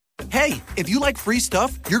Hey, if you like free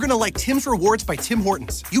stuff, you're going to like Tim's Rewards by Tim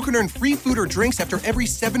Hortons. You can earn free food or drinks after every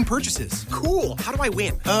 7 purchases. Cool. How do I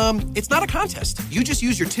win? It's not a contest. You just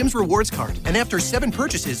use your Tim's Rewards card, and after 7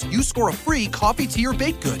 purchases, you score a free coffee, tea, or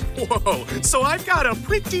baked good. Whoa, so I've got a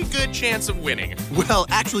pretty good chance of winning. Well,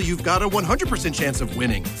 actually, you've got a 100% chance of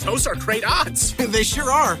winning. Those are great odds. They sure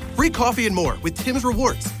are. Free coffee and more with Tim's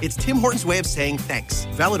Rewards. It's Tim Hortons' way of saying thanks.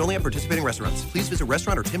 Valid only at participating restaurants. Please visit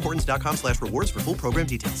restaurant or timhortons.com/rewards for full program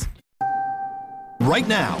details. Right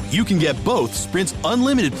now, you can get both Sprint's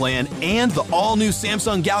unlimited plan and the all-new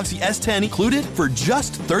Samsung Galaxy S10 included for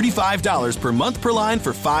just $35 per month per line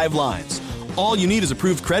for 5 lines. All you need is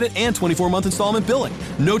approved credit and 24-month installment billing.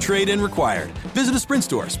 No trade-in required. Visit a Sprint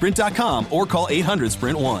store, sprint.com, or call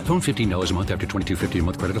 800-SPRINT-1. Phone $15 a month after $22.50 a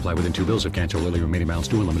month. Credit apply within 2 bills. If cancel early, remaining balance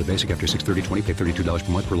due. Unlimited basic after 6/30/20. Pay $32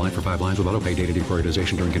 per month per line for 5 lines with auto-pay. Data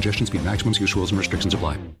deprioritization during congestion. Speed maximums. Use rules and restrictions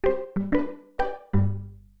apply.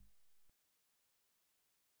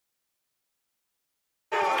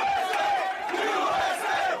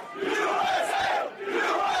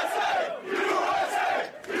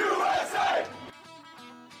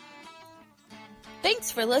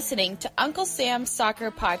 Thanks for listening to Uncle Sam's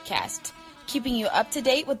Soccer Podcast, keeping you up to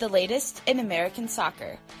date with the latest in American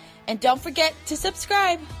soccer. And don't forget to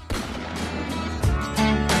subscribe.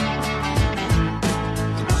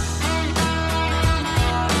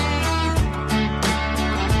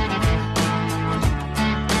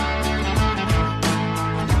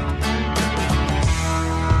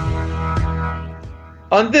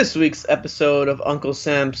 On this week's episode of Uncle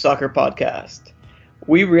Sam's Soccer Podcast,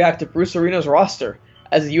 we react to Bruce Arena's roster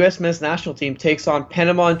as the U.S. men's national team takes on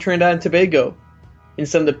Panama and Trinidad and Tobago in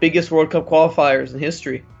some of the biggest World Cup qualifiers in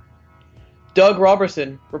history. Doug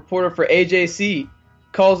Roberson, reporter for AJC,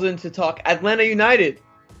 calls in to talk Atlanta United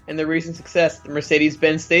and their recent success at the Mercedes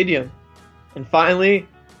Benz Stadium. And finally,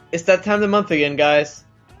 it's that time of the month again, guys.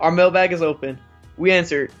 Our mailbag is open. We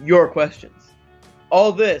answer your questions.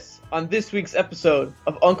 All this on this week's episode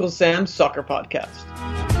of Uncle Sam's Soccer Podcast.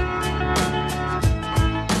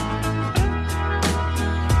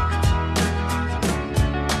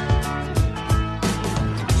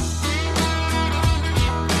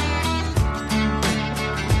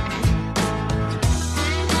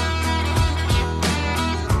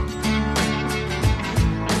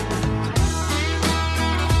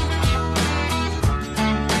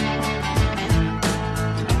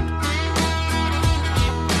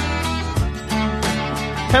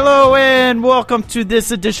 Hello and welcome to this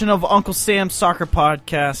edition of Uncle Sam's Soccer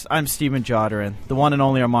Podcast. I'm Steven Jodderin, the one and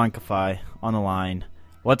only Armand Kafai on the line.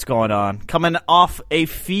 What's going on? Coming off a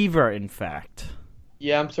fever, in fact.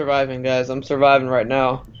 Yeah, I'm surviving, guys. I'm surviving right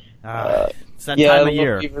now. It's that time of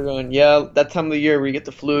year. That time of the year where you get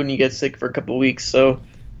the flu and you get sick for a couple of weeks. So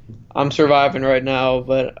I'm surviving right now,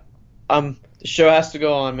 but the show has to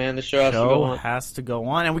go on, man. The show has to go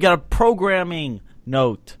on. And we got a programming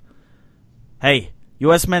note. Hey,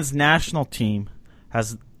 U.S. men's national team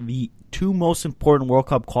has the 2 most important World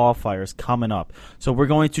Cup qualifiers coming up. So we're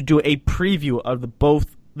going to do a preview of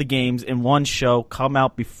both the games in one show, come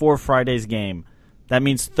out before Friday's game. That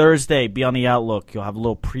means Thursday, be on the Outlook. You'll have a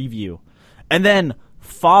little preview. And then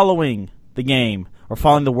following the game, or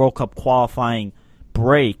following the World Cup qualifying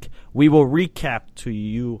break, we will recap to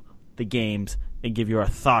you the games and give you our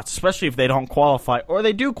thoughts, especially if they don't qualify, or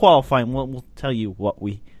they do qualify, and we'll tell you what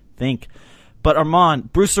we think. But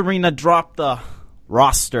Armand, Bruce Arena dropped the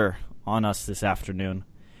roster on us this afternoon.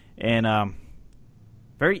 And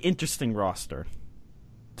very interesting roster,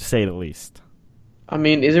 to say the least. I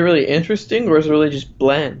mean, is it really interesting or is it really just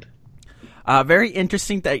bland? Very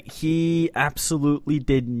interesting that he absolutely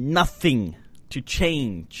did nothing to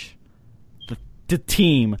change the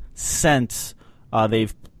team since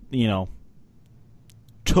they've,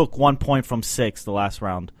 took 1 point from 6 the last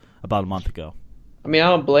round about a month ago. I mean, I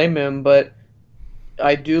don't blame him, but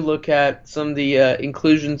I do look at some of the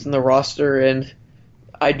inclusions in the roster, and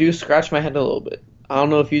I do scratch my head a little bit. I don't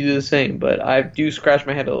know if you do the same, but I do scratch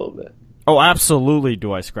my head a little bit. Oh, absolutely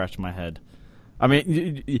do I scratch my head. I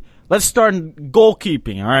mean, let's start in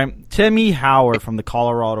goalkeeping, all right? Timmy Howard from the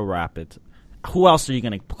Colorado Rapids. Who else are you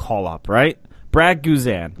going to call up, right? Brad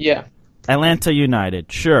Guzan. Yeah. Atlanta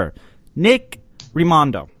United, sure. Nick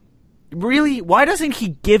Rimondo. Really? Why doesn't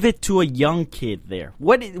he give it to a young kid there?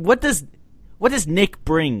 What does Nick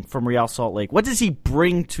bring from Real Salt Lake? What does he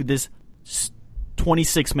bring to this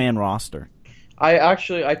 26-man roster? I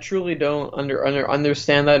truly don't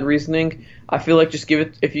understand that reasoning. I feel like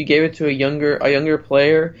if you gave it to a younger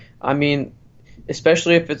player, I mean,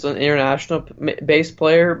 especially if it's an international based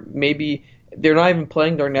player, maybe they're not even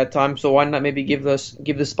playing during that time, so why not maybe give the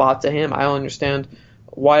spot to him? I don't understand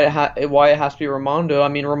why it has to be Raimondo. I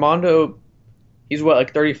mean, Raimondo, he's what,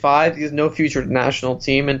 like 35? He has no future at the national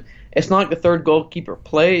team, and it's not like the third goalkeeper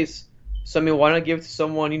plays. So I mean, why not give it to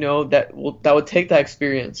someone that would take that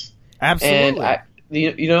experience? Absolutely.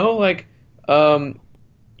 And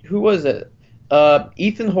who was it?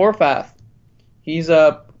 Ethan Horvath. He's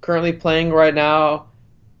currently playing right now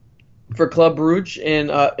for Club Brugge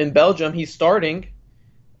in Belgium. He's starting.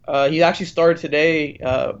 He actually started today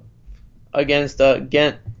against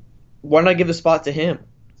Ghent. Why not give the spot to him?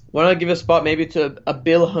 Why not give a spot maybe to a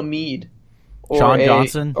Bill Hamid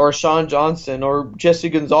or Sean Johnson or Jesse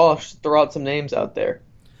Gonzalez? Throw out some names out there.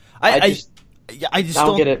 I just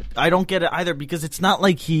don't get it. I don't get it either, because it's not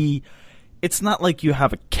like you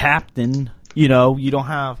have a captain. You don't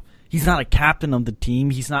have. He's not a captain of the team.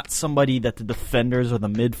 He's not somebody that the defenders or the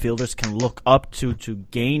midfielders can look up to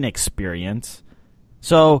gain experience.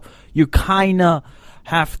 So you kind of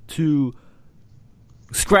have to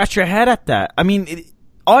scratch your head at that. I mean,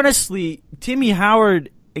 honestly, Timmy Howard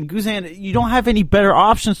and Guzan, you don't have any better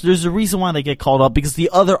options. There's a reason why they get called up, because the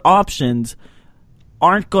other options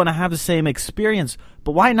aren't going to have the same experience.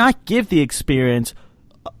 But why not give the experience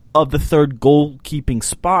of the third goalkeeping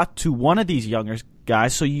spot to one of these younger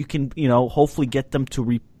guys, so you can, hopefully get them to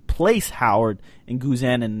replace Howard and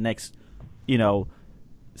Guzan in the next,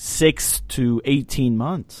 6 to 18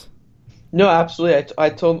 months. No, absolutely. I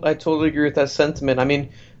totally agree with that sentiment. I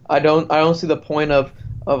mean, I don't see the point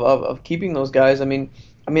of keeping those guys. I mean,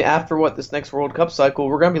 after this next World Cup cycle,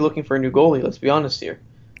 we're going to be looking for a new goalie. Let's be honest here.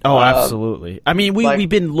 Oh, absolutely. I mean, we've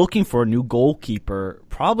been looking for a new goalkeeper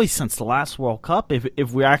probably since the last World Cup.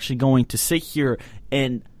 If we're actually going to sit here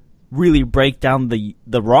and really break down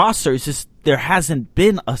the roster, it's just there hasn't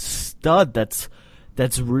been a stud that's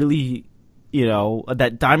really,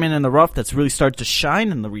 that diamond in the rough that's really started to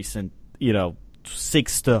shine in the recent,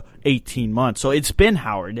 6 to 18 months. So it's been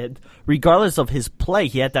Howard. Regardless of his play,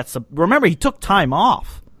 he had that. Remember, he took time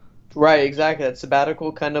off. Right, exactly. That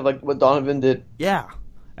sabbatical, kind of like what Donovan did. Yeah.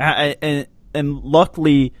 And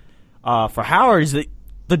luckily for Howard, is that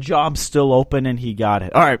the job's still open and he got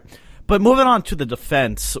it. All right, but moving on to the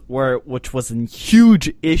defense, which was a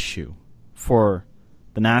huge issue for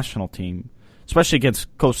the national team, especially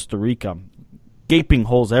against Costa Rica. Gaping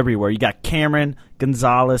holes everywhere. You got Cameron,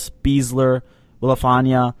 Gonzalez, Beasler,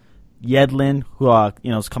 Willafania, Yedlin, who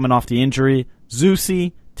is coming off the injury,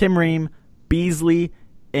 Zusi, Tim Ream, Beasley,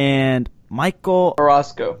 and Michael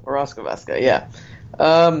Orozco Vasquez. Yeah.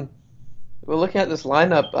 We're looking at this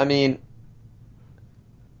lineup. I mean,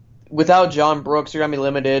 without John Brooks, you're going to be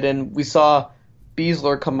limited, and we saw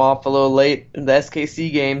Beasler come off a little late in the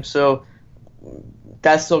SKC game, so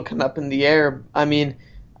that's still kind of up in the air. I mean,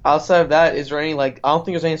 outside of that, is there any, I don't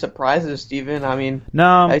think there's any surprises, Steven. I mean,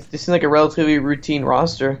 no. This seems like a relatively routine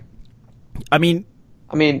roster. I mean,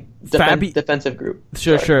 defensive group.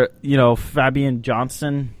 Sure. Fabian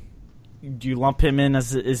Johnson, do you lump him in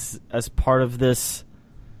as part of this?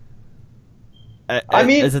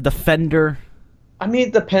 As a defender? I mean,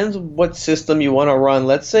 it depends what system you want to run.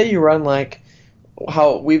 Let's say you run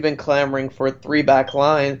how we've been clamoring for a 3-back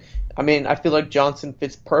line. I mean, I feel like Johnson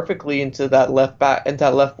fits perfectly into that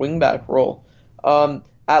left wing back role.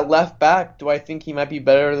 At left back, do I think he might be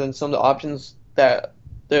better than some of the options that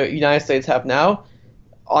the United States have now?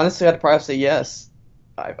 Honestly, I'd probably say yes.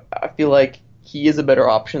 I feel like he is a better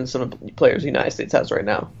option than some of the players the United States has right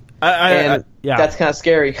now. Yeah. That's kind of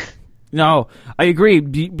scary. No, I agree.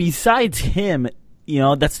 Besides him,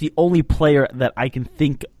 that's the only player that I can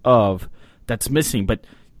think of that's missing. But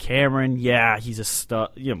Cameron, yeah, he's a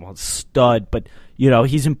stud, but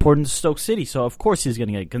he's important to Stoke City, so of course he's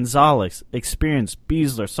going to get Gonzalez, experienced,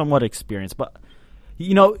 Beasler, somewhat experienced, but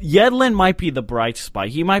Yedlin might be the bright spot.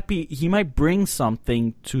 He might bring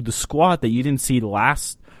something to the squad that you didn't see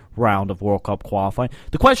last round of World Cup qualifying.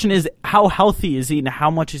 The question is, how healthy is he, and how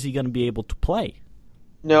much is he going to be able to play?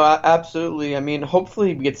 No, absolutely. I mean,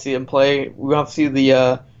 hopefully we get to see him play. We have to see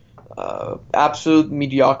the absolute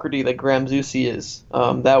mediocrity that Graham Zusi is.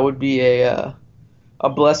 That would be a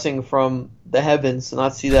blessing from the heavens to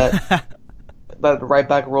not see that right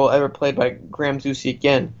back role ever played by Graham Zusi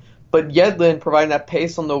again. But Yedlin providing that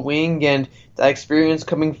pace on the wing and that experience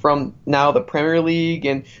coming from now the Premier League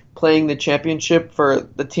and playing the championship for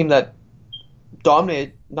the team that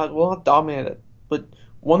not dominated, but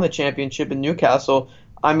won the championship in Newcastle.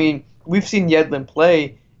 I mean, we've seen Yedlin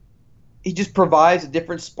play. He just provides a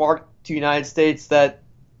different spark to the United States that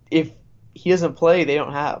if he doesn't play, they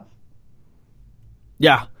don't have.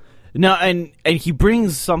 Yeah. No, and he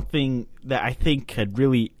brings something that I think could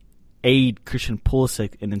really aid Christian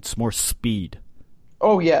Pulisic in its more speed.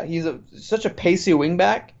 Oh, yeah. He's such a pacey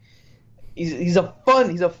wingback. he's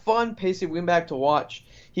a fun pacey wingback to watch.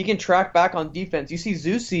 He can track back on defense. You see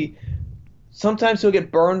Zusi, sometimes he'll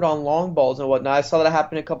get burned on long balls and whatnot. I saw that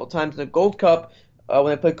happen a couple times in the Gold Cup when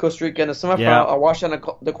they played Costa Rica in the semifinal. Yeah. I watched that in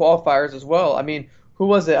the qualifiers as well. I mean, who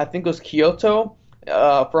was it? I think it was Kyoto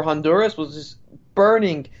for Honduras was just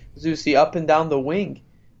burning Zusi up and down the wing.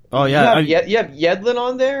 Oh, yeah. You have Yedlin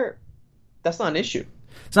on there? That's not an issue.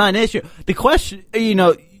 It's not an issue. The question,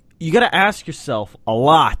 you got to ask yourself a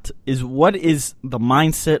lot is what is the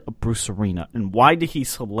mindset of Bruce Arena and why did he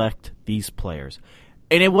select these players?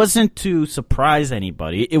 And it wasn't to surprise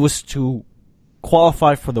anybody. It was to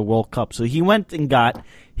qualify for the World Cup. So he went and got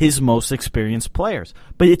his most experienced players.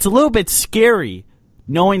 But it's a little bit scary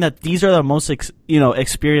knowing that these are the most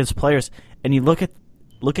experienced players. And you look at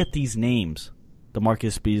these names: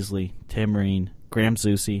 DeMarcus Beasley, Tim Reen, Graham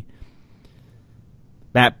Zusi,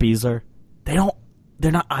 Matt Beasler.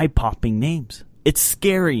 They're not eye-popping names. It's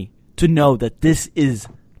scary to know that this is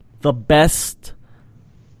the best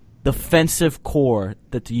defensive core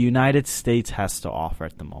that the United States has to offer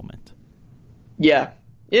at the moment. Yeah,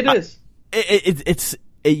 it is.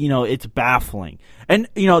 It's baffling. And,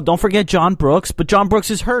 don't forget John Brooks, but John Brooks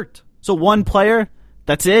is hurt. So one player,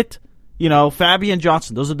 that's it. Fabian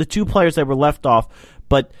Johnson, those are the two players that were left off.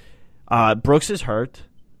 But Brooks is hurt.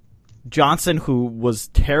 Johnson, who was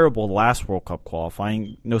terrible the last World Cup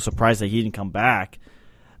qualifying, no surprise that he didn't come back.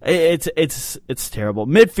 It's terrible.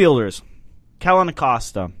 Midfielders, Kellen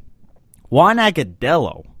Acosta, Juan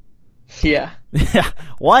Agudelo. Yeah.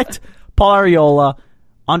 What? Paul Arriola,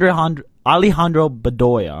 Alejandro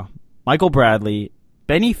Bedoya, Michael Bradley,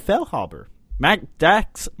 Benny Feilhaber,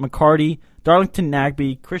 Dax McCarty, Darlington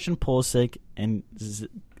Nagbe, Christian Pulisic, and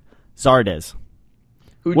Zardes.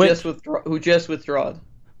 Who just withdrawed.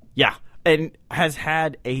 Yeah, and has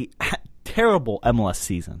had a terrible MLS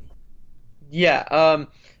season. Yeah,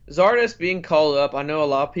 Zardes being called up, I know a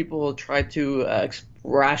lot of people will try to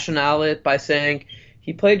rationale it by saying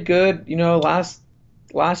he played good,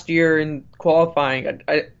 last year in qualifying.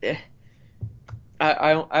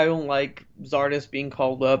 I don't like Zardes being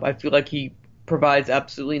called up. I feel like he provides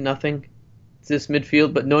absolutely nothing to this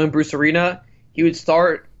midfield. But knowing Bruce Arena, he would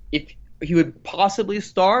start if he would possibly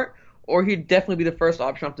start, or he'd definitely be the first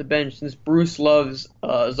option off the bench since Bruce loves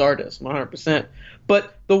Zardes 100%.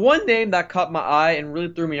 But the one name that caught my eye and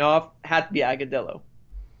really threw me off had to be Agudelo.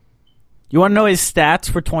 You want to know his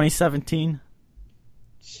stats for 2017?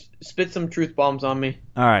 Spit some truth bombs on me.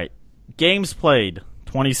 All right. Games played,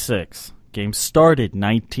 26. Games started,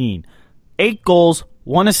 19. 8 goals,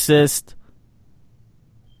 1 assist.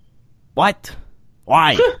 What?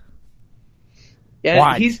 Why? Yeah,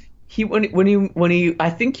 Why? When he I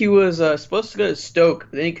think he was supposed to go to Stoke,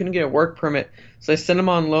 but then he couldn't get a work permit, so they sent him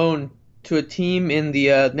on loan to a team in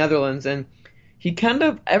the Netherlands, and he kind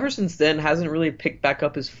of ever since then hasn't really picked back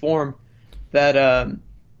up his form. That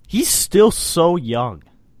he's still so young.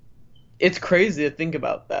 It's crazy to think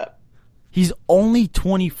about that. He's only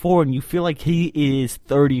 24, and you feel like he is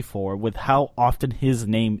 34 with how often his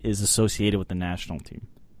name is associated with the national team.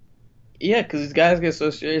 Yeah, because these guys get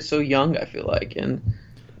associated so young, I feel like. And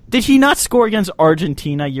did he not score against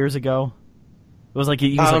Argentina years ago? It was like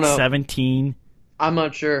he was like 17. I'm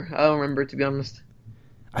not sure. I don't remember, to be honest.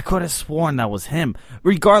 I could have sworn that was him.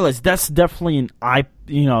 Regardless, that's definitely that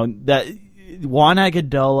Juan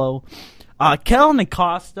Agudelo. Kellen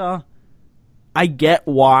Acosta, I get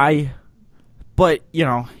why, but,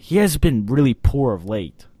 he has been really poor of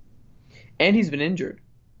late. And he's been injured.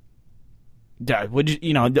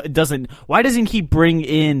 Why doesn't he bring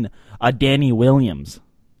in Danny Williams?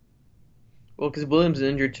 Well, because Williams is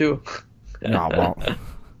injured too. No, well.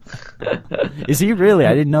 Is he really?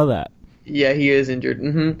 I didn't know that. Yeah, he is injured.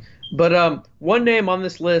 Mm-hmm. But one name on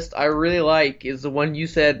this list I really like is the one you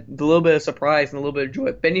said, the little bit of surprise and a little bit of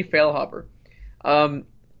joy, Benny Feilhaber.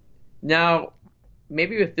 Now,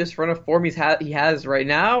 maybe with this run of form he has right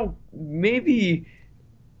now, maybe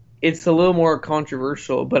it's a little more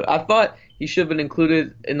controversial. But I thought he should have been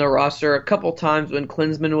included in the roster a couple times when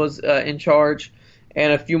Klinsmann was in charge,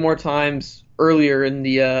 and a few more times earlier in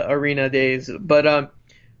the Arena days. But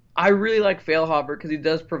I really like Feilhaber because he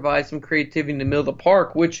does provide some creativity in the middle of the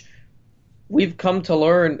park, which we've come to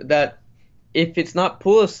learn that if it's not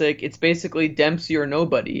Pulisic, it's basically Dempsey or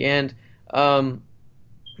nobody. And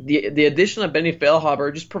the addition of Benny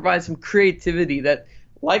Feilhaber just provides some creativity that,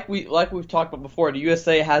 like we've talked about before, the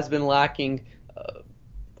USA has been lacking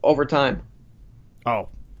over time. Oh,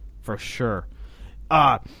 for sure.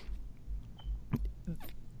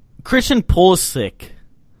 Christian Pulisic.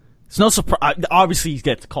 It's no surprise. Obviously, he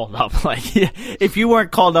gets called up. Like, if you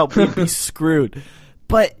weren't called up, we'd be screwed.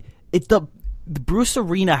 But Bruce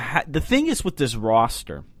Arena, the thing is with this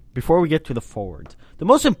roster, before we get to the forwards, the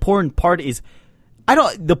most important part is,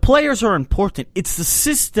 the players are important. It's the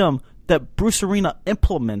system that Bruce Arena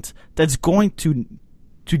implements that's going to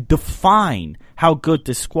define how good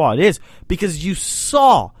this squad is. Because you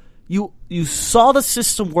saw the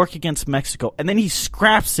system work against Mexico, and then he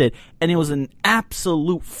scraps it, and it was an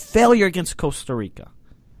absolute failure against Costa Rica.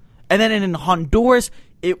 And then in Honduras,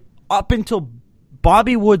 up until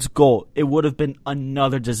Bobby Wood's goal, it would have been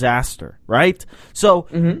another disaster, right? So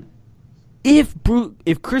if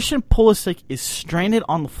Christian Pulisic is stranded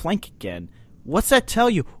on the flank again, what's that tell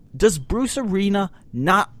you? Does Bruce Arena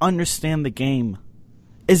not understand the game?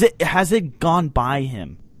 Has it gone by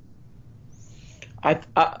him?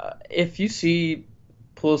 If you see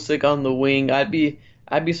Pulisic on the wing, I'd be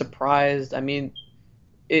surprised. I mean,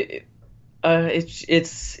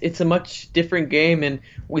 it's a much different game, and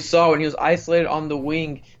we saw when he was isolated on the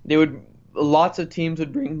wing, lots of teams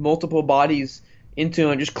would bring multiple bodies into him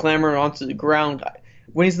and just clamber onto the ground.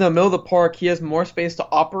 When he's in the middle of the park, he has more space to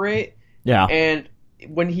operate. Yeah. And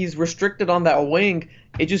when he's restricted on that wing,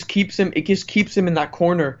 it just keeps him in that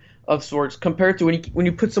corner of sorts. Compared to when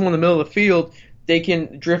you put someone in the middle of the field, they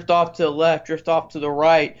can drift off to the left, drift off to the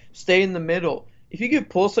right, stay in the middle. If you give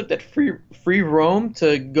Pulisic that free roam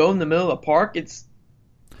to go in the middle of the park, it's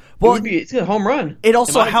a home run. It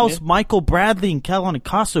also helps Michael Bradley and Kellyn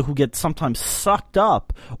Acosta, who get sometimes sucked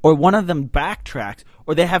up, or one of them backtracks,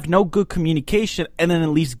 or they have no good communication, and then it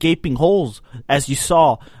leaves gaping holes, as you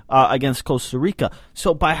saw against Costa Rica.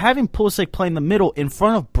 So by having Pulisic play in the middle in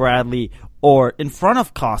front of Bradley or in front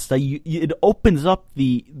of Costa, it opens up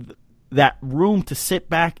that room to sit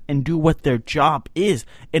back and do what their job is,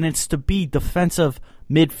 and it's to be defensive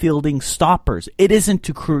midfielding stoppers. It isn't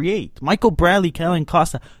to create. Michael Bradley, Kellyn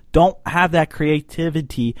Acosta don't have that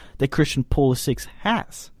creativity that Christian Pulisic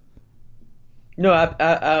has. No,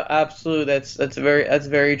 absolutely. That's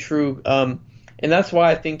very true. And that's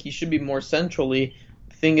why I think he should be more centrally.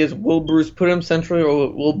 The thing is, will Bruce put him centrally,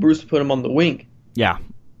 or will Bruce put him on the wing? Yeah.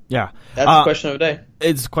 That's the question of the day.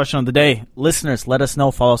 It's the question of the day. Listeners, let us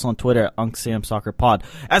know. Follow us on Twitter at UncSamSoccerPod.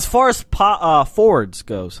 As far as forwards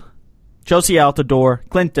goes, Josie Altidore,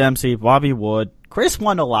 Clint Dempsey, Bobby Wood, Chris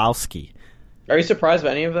Wondolowski. Are you surprised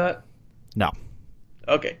by any of that? No.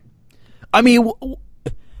 Okay. I mean,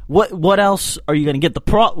 what else are you going to get?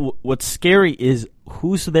 What's scary is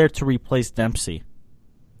who's there to replace Dempsey?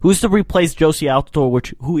 Who's to replace Josie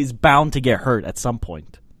Altidore, who is bound to get hurt at some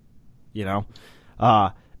point? You know?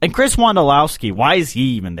 And Chris Wondolowski, why is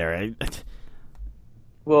he even there?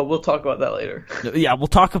 Well, we'll talk about that later. Yeah, we'll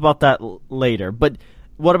talk about that later. But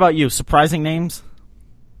what about you? Surprising names?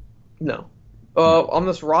 No. On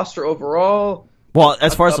this roster overall... Well,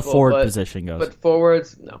 as far as the forward position goes. But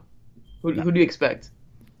forwards, no. Who do you expect?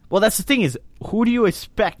 Well, that's the thing is, who do you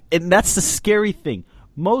expect? And that's the scary thing.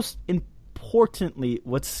 Most importantly,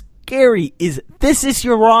 what's scary is this is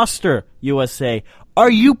your roster, USA.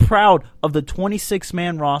 Are you proud of the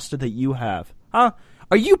 26-man roster that you have? Huh?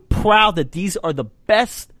 Are you proud that these are the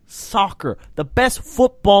best soccer, the best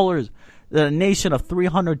footballers that a nation of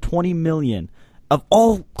 320 million of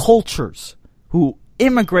all cultures who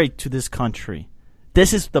immigrate to this country?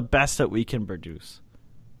 This is the best that we can produce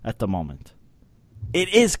at the moment. It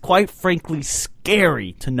is, quite frankly,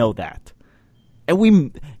 scary to know that. And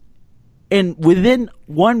within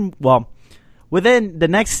the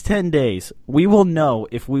next 10 days, we will know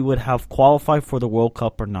if we would have qualified for the World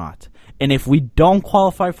Cup or not. And if we don't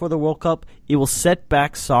qualify for the World Cup, it will set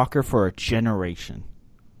back soccer for a generation.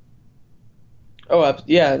 Oh,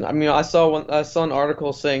 yeah. I mean, I saw an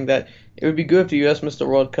article saying that it would be good if the U.S. missed the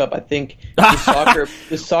World Cup. I think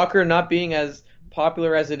the soccer not being as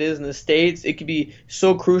popular as it is in the States, it could be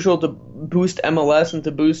so crucial to boost MLS and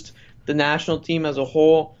to boost the national team as a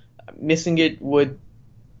whole. Missing it would,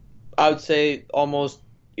 I would say,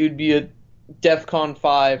 it would be a DEFCON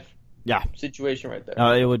 5 situation right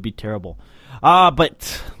there. It would be terrible.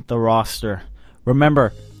 But the roster.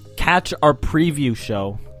 Remember, catch our preview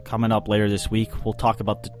show coming up later this week. We'll talk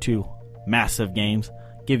about the two massive games,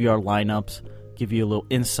 give you our lineups, give you a little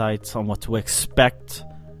insights on what to expect.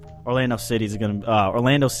 Orlando City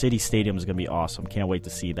Stadium is going to be awesome. Can't wait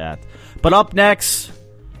to see that. But up next,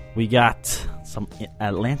 we got some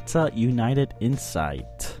Atlanta United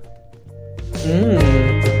insight.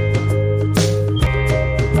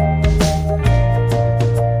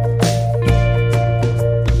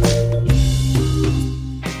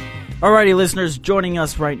 Alrighty, listeners, joining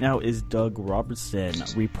us right now is Doug Roberson,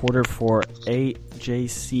 reporter for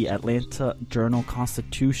AJC, Atlanta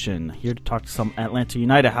Journal-Constitution, here to talk to some Atlanta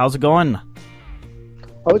United. How's it going?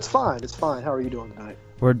 Oh, it's fine. How are you doing tonight?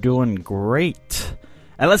 We're doing great.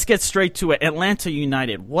 And let's get straight to it. Atlanta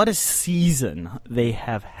United, what a season they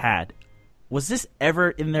have had. Was this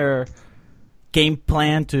ever in their game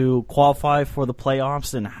plan to qualify for the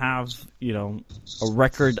playoffs and have, a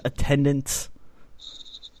record attendance?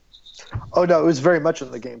 Oh, no, it was very much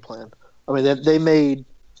in the game plan. I mean, they made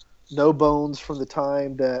no bones from the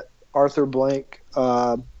time that Arthur Blank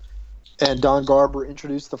and Don Garber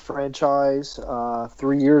introduced the franchise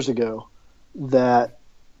 3 years ago that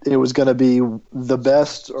it was going to be the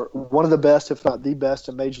best, or one of the best, if not the best,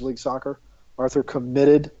 in Major League Soccer. Arthur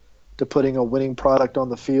committed to putting a winning product on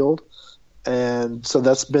the field, and so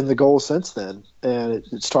that's been the goal since then. And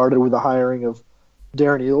it started with the hiring of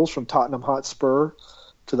Darren Eales from Tottenham Hotspur,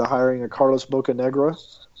 to the hiring of Carlos Bocanegra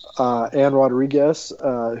and Rodriguez,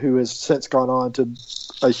 who has since gone on to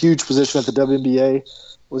a huge position at the WNBA,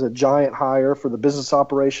 was a giant hire for the business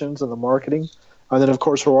operations and the marketing. And then, of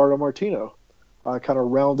course, Gerardo Martino kind of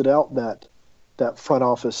rounded out that front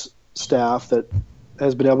office staff that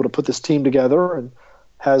has been able to put this team together and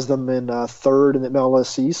has them in third in the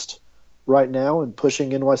MLS East right now and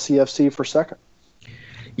pushing NYCFC for second.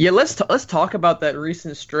 Yeah, let's talk about that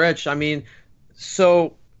recent stretch. I mean,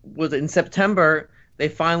 so in September they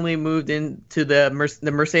finally moved into the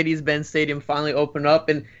Mercedes Benz Stadium, finally opened up,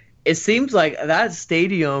 and it seems like that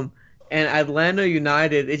stadium and Atlanta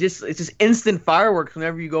United, it's just instant fireworks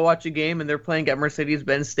whenever you go watch a game and they're playing at Mercedes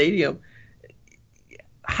Benz Stadium.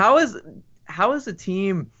 How is the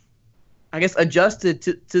team, I guess, adjusted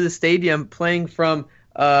to the stadium, playing from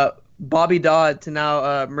Bobby Dodd to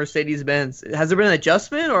now Mercedes Benz? Has there been an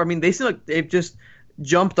adjustment, or I mean, they seem like they've just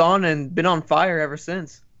jumped on and been on fire ever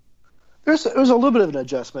since? It was a little bit of an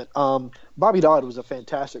adjustment. Bobby Dodd was a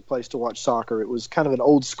fantastic place to watch soccer. It was kind of an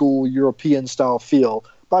old school European style feel.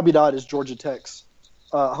 Bobby Dodd is Georgia Tech's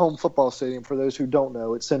home football stadium, for those who don't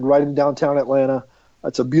know. It's right in downtown Atlanta.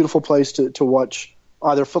 It's a beautiful place to watch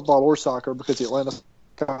either football or soccer because the Atlanta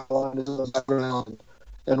skyline is in the background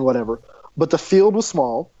and whatever. But the field was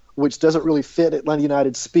small, which doesn't really fit Atlanta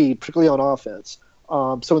United's speed, particularly on offense.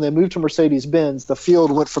 So when they moved to Mercedes-Benz, the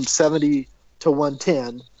field went from 70 to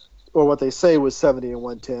 110, or what they say was 70 and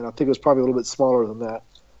 110. I think it was probably a little bit smaller than that,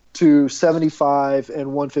 to 75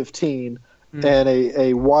 and 115 and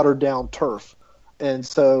a watered-down turf. And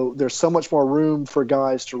so there's so much more room for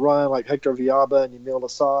guys to run, like Hector Villalba and Emil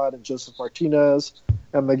Assad and Joseph Martinez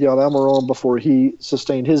and Miguel Almiron before he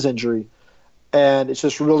sustained his injury. And it's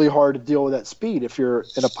just really hard to deal with that speed if you're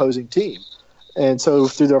an opposing team. And so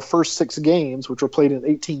through their first 6 games, which were played in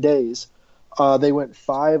 18 days, they went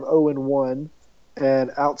 5-0-1 and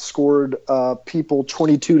outscored people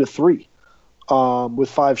 22-3 with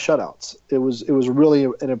 5 shutouts. It was really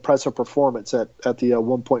an impressive performance at the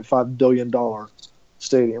 $1.5 billion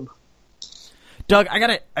stadium. Doug, I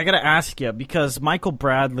gotta ask you, because Michael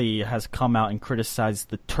Bradley has come out and criticized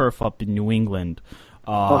the turf up in New England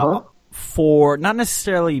for not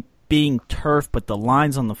necessarily being turf, but the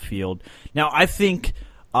lines on the field. Now, I think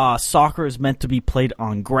soccer is meant to be played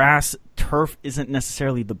on grass. Turf isn't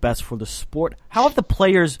necessarily the best for the sport. How have the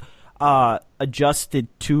players adjusted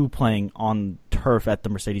to playing on turf at the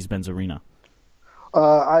Mercedes-Benz Arena?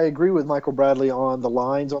 I agree with Michael Bradley on the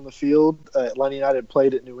lines on the field. Atlanta United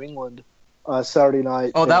played at New England Saturday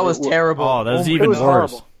night. Oh, that was terrible. Oh, that was even worse.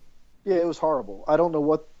 Horrible. Yeah, it was horrible. I don't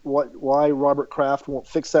know why Robert Kraft won't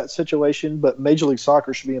fix that situation, but Major League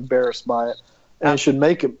Soccer should be embarrassed by it and should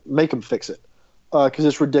make him fix it because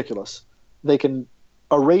it's ridiculous. They can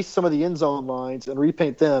erase some of the end zone lines and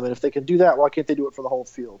repaint them, and if they can do that, why can't they do it for the whole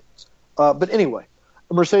field? But anyway,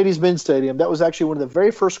 Mercedes-Benz Stadium, that was actually one of the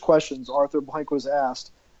very first questions Arthur Blank was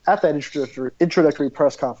asked at that introductory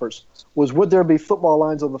press conference was, would there be football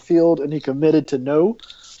lines on the field? And he committed to no.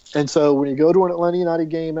 And so when you go to an Atlanta United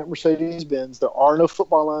game at Mercedes-Benz, there are no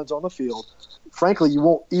football lines on the field. Frankly, you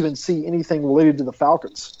won't even see anything related to the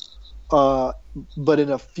Falcons. But in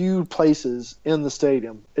a few places in the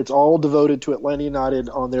stadium, it's all devoted to Atlanta United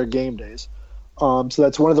on their game days. So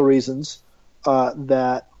that's one of the reasons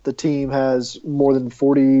that the team has more than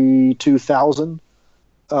 42,000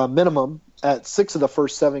 minimum at 6 of the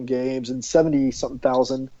first 7 games and 70-something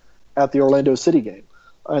thousand at the Orlando City game.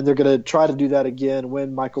 And they're going to try to do that again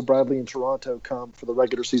when Michael Bradley and Toronto come for the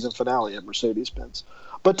regular season finale at Mercedes-Benz.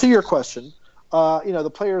 But to your question,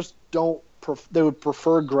 the players they would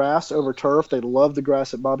prefer grass over turf. They love the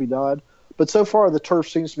grass at Bobby Dodd. But so far, the turf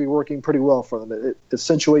seems to be working pretty well for them. It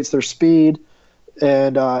accentuates their speed,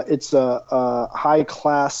 and it's a high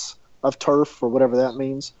class of turf, or whatever that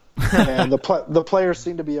means. And the players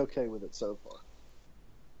seem to be okay with it so far.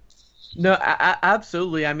 No,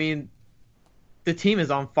 absolutely. I mean, the team is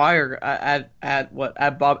on fire at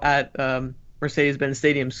Mercedes Benz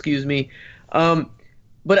Stadium, excuse me.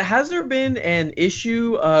 But has there been an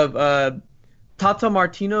issue of Tata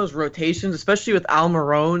Martino's rotations, especially with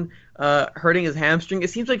Almiron hurting his hamstring? It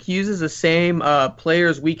seems like he uses the same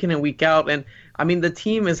players week in and week out, and I mean the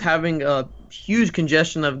team is having a huge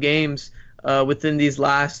congestion of games within these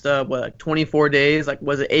last 24 days. Like,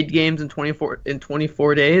 was it 8 games in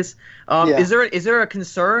 24 days? Yeah. Is there a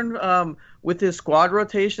concern with his squad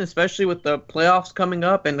rotation, especially with the playoffs coming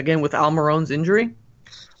up, and again with Almiron's injury?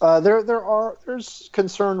 There's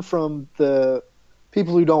concern from the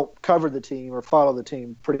people who don't cover the team or follow the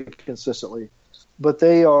team pretty consistently, but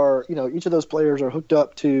they are, each of those players are hooked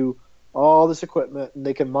up to all this equipment, and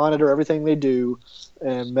they can monitor everything they do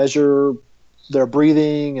and measure their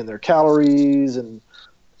breathing and their calories and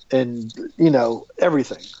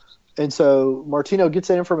everything. And so Martino gets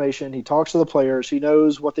that information. He talks to the players. He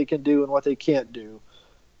knows what they can do and what they can't do.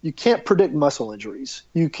 You can't predict muscle injuries.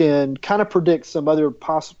 You can kind of predict some other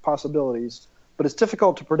possibilities, but it's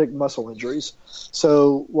difficult to predict muscle injuries.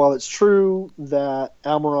 So while it's true that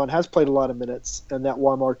Almiron has played a lot of minutes and that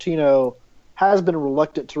while Martino has been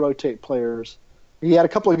reluctant to rotate players, he had a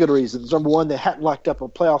couple of good reasons. Number one, they hadn't locked up a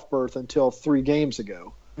playoff berth until 3 games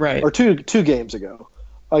ago. Right. Or two games ago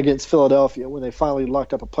against Philadelphia when they finally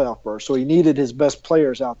locked up a playoff berth. So he needed his best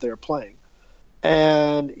players out there playing.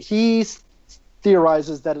 And he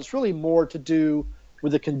theorizes that it's really more to do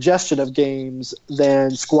with the congestion of games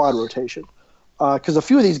than squad rotation. Because a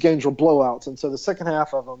few of these games were blowouts, and so the second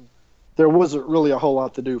half of them, there wasn't really a whole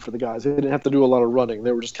lot to do for the guys. They didn't have to do a lot of running.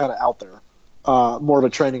 They were just kind of out there, more of a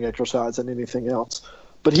training exercise than anything else.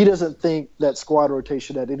 But he doesn't think that squad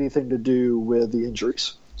rotation had anything to do with the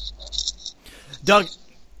injuries. Doug,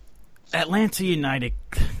 Atlanta United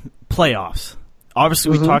playoffs.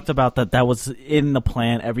 Obviously, we talked about that was in the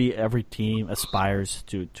plan. Every team aspires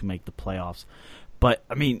to make the playoffs. But,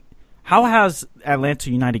 I mean, how has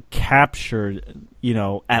Atlanta United captured,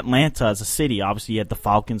 Atlanta as a city? Obviously, you had the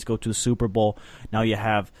Falcons go to the Super Bowl. Now you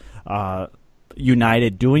have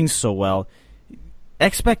United doing so well.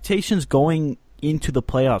 Expectations going into the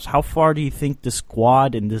playoffs, how far do you think the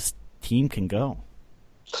squad and this team can go?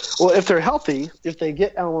 Well, if they're healthy, if they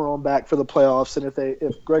get Almiron back for the playoffs, and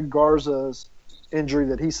if Greg Garza's injury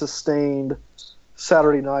that he sustained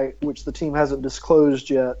Saturday night, which the team hasn't disclosed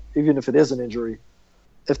yet, even if it is an injury,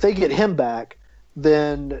 if they get him back,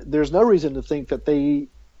 then there's no reason to think that they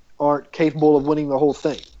aren't capable of winning the whole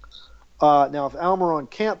thing. Now, if Almiron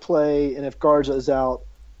can't play and if Garza is out,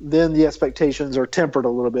 then the expectations are tempered a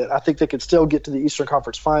little bit. I think they could still get to the Eastern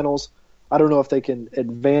Conference Finals. I don't know if they can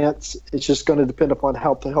advance. It's just going to depend upon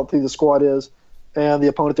how healthy the squad is and the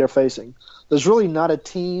opponent they're facing. There's really not a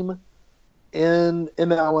team in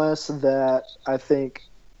MLS that I think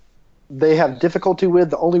they have difficulty with.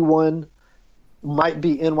 The only one might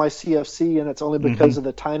be NYCFC, and it's only because of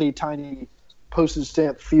the tiny, tiny postage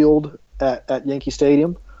stamp field at Yankee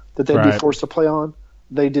Stadium that they'd be forced to play on.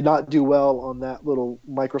 They did not do well on that little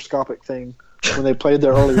microscopic thing when they played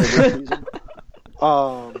there earlier this season.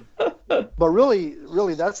 But really,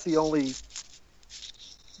 that's the only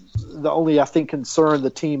I think concern the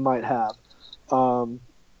team might have.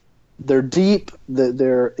 They're deep.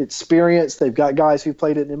 They're experienced. They've got guys who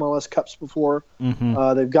played in MLS Cups before.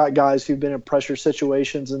 They've got guys who've been in pressure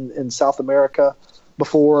situations in South America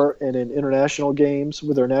before and in international games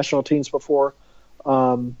with their national teams before.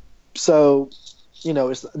 So,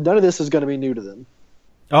 none of this is going to be new to them.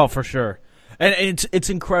 Oh, for sure. And it's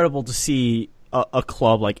incredible to see a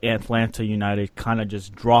club like Atlanta United kind of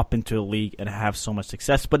just drop into the league and have so much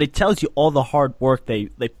success. But it tells you all the hard work they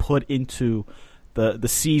put into the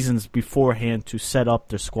seasons beforehand to set up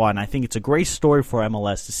their squad. And I think it's a great story for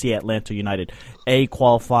MLS to see Atlanta United, A,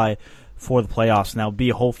 qualify for the playoffs. Now, B,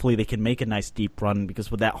 hopefully they can make a nice deep run,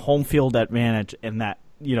 because with that home field advantage and that,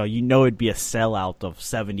 it'd be a sellout of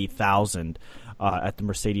 70,000 at the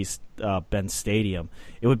Mercedes Benz Stadium.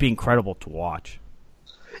 It would be incredible to watch.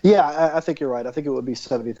 Yeah, I think you're right. I think it would be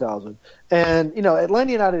 70,000. And,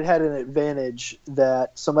 Atlanta United had an advantage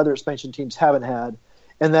that some other expansion teams haven't had,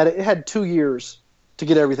 and that it had 2 years to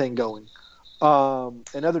get everything going.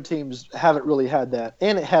 And other teams haven't really had that.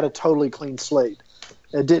 And it had a totally clean slate.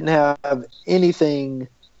 It didn't have anything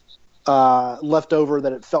left over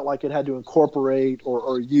that it felt like it had to incorporate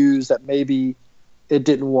or use that maybe it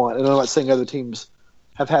didn't want. And I'm not saying other teams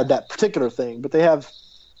have had that particular thing, but they have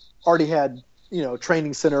already had,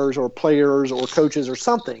 training centers or players or coaches or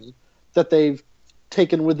something that they've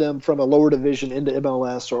taken with them from a lower division into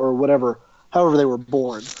MLS or whatever, however they were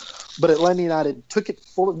born. But Atlanta United took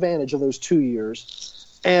full advantage of those 2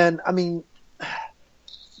 years. And,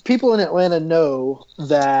 people in Atlanta know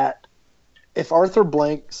that if Arthur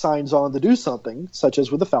Blank signs on to do something, such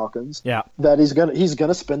as with the Falcons, Yeah. that he's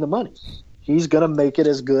gonna spend the money. He's gonna make it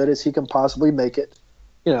as good as he can possibly make it,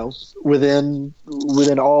 within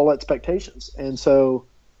all expectations. And so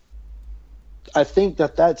I think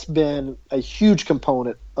that's been a huge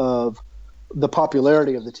component of the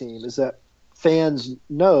popularity of the team, is that fans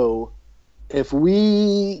know if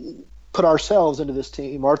we put ourselves into this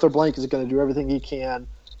team, Arthur Blank is going to do everything he can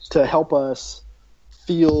to help us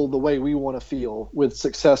feel the way we want to feel with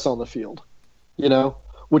success on the field,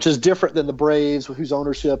 which is different than the Braves, whose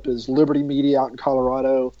ownership is Liberty Media out in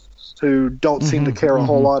Colorado, who don't seem to care a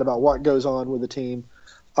whole lot about what goes on with the team.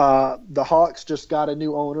 The Hawks just got a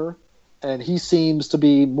new owner, and he seems to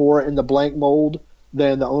be more in the Blank mold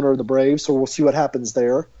than the owner of the Braves, so we'll see what happens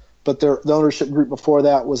there. But the ownership group before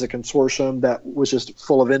that was a consortium that was just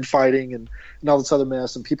full of infighting and all this other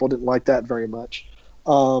mess, and people didn't like that very much.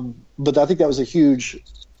 But I think that was a huge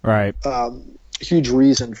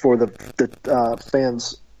reason for the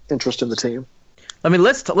fans' interest in the team. I mean,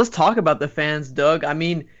 let's talk about the fans, Doug. I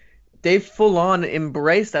mean, they've full on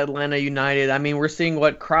embraced Atlanta United. I mean, we're seeing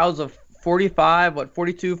crowds of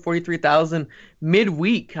 43,000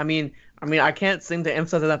 midweek. I mean, I can't seem to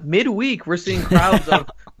emphasize enough. Midweek, we're seeing crowds of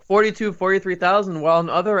 43,000, while in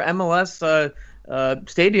other MLS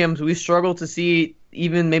stadiums, we struggle to see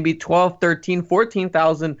even maybe 12, 13,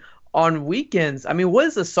 14,000 on weekends. I mean, what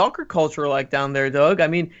is the soccer culture like down there, Doug? I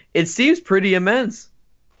mean, it seems pretty immense.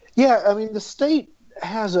 Yeah, I mean, the state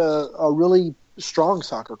has a really strong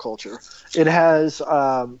soccer culture. It has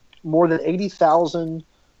more than 80,000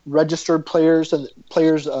 registered players and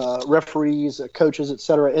referees, coaches,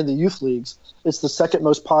 etc. in the youth leagues. It's the second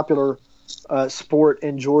most popular sport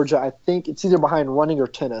in Georgia. I think it's either behind running or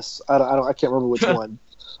tennis. I can't remember which one.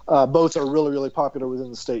 Both are really, really popular within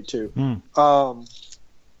the state too.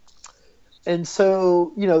 And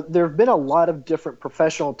so, there have been a lot of different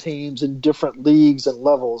professional teams in different leagues and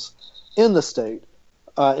levels in the state,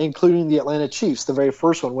 including the Atlanta Chiefs, the very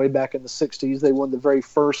first one way back in the 60s. They won the very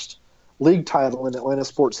first league title in Atlanta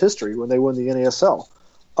sports history when they won the NASL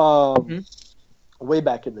way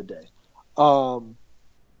back in the day.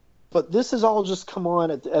 But this has all just come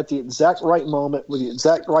on at the exact right moment, with the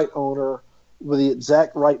exact right owner, with the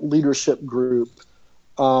exact right leadership group.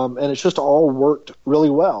 And it's just all worked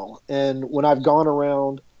really well. And when I've gone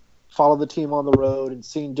around, followed the team on the road, and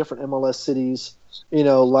seen different MLS cities,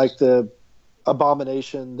 like the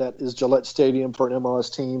abomination that is Gillette Stadium for an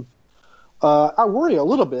MLS team, I worry a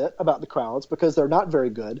little bit about the crowds because they're not very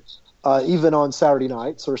good, even on Saturday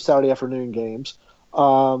nights or Saturday afternoon games.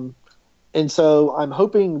 And so I'm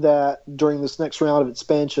hoping that during this next round of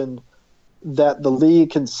expansion that the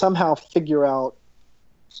league can somehow figure out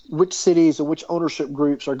which cities and which ownership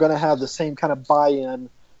groups are going to have the same kind of buy-in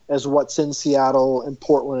as what's in Seattle and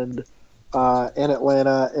Portland and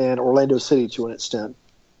Atlanta and Orlando City to an extent.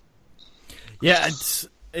 Yeah,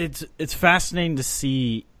 it's fascinating to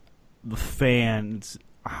see the fans,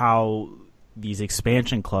 how these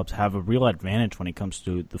expansion clubs have a real advantage when it comes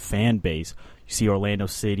to the fan base. You see Orlando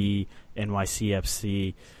City,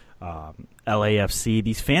 NYCFC, LAFC.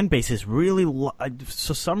 These fan bases really,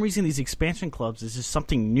 for some reason, these expansion clubs is just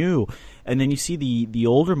something new. And then you see the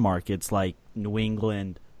older markets like New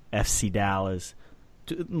England, FC Dallas,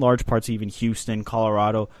 in large parts even Houston,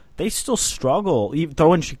 Colorado. They still struggle. Even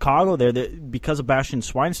throw in Chicago there, because of Bastian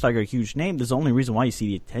Schweinsteiger, a huge name. There's the only reason why you see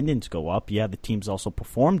the attendance go up. Yeah, the teams also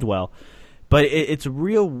performed well. But it's a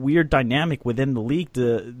real weird dynamic within the league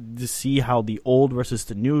to see how the old versus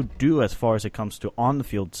the new do as far as it comes to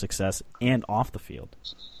on-the-field success and off the field.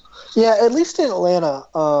 Yeah, at least in Atlanta,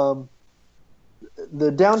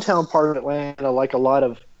 the downtown part of Atlanta, like a lot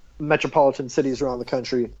of metropolitan cities around the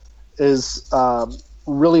country, is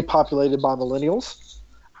really populated by millennials.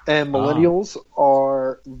 And millennials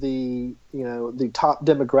are the top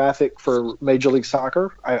demographic for Major League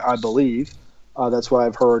Soccer, I believe. That's what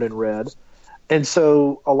I've heard and read. And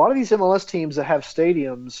so a lot of these MLS teams that have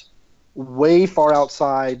stadiums way far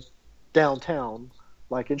outside downtown,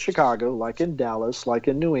 like in Chicago, like in Dallas, like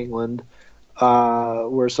in New England,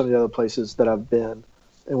 where some of the other places that I've been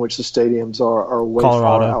in which the stadiums are way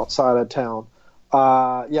far outside of town.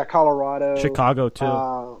 Colorado. Chicago, too.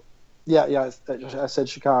 I said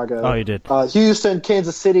Chicago. Oh, you did. Houston,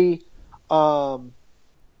 Kansas City. I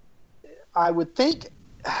would think,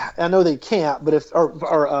 I know they can't, but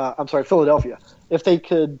Philadelphia. If they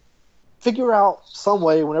could figure out some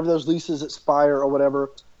way, whenever those leases expire or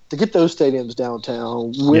whatever, to get those stadiums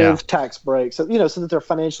downtown with tax breaks, so that they're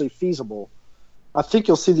financially feasible, I think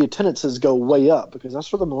you'll see the attendances go way up because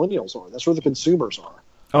that's where the millennials are. That's where the consumers are.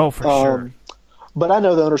 Oh, for sure. But I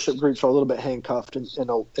know the ownership groups are a little bit handcuffed in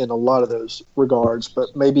a lot of those regards.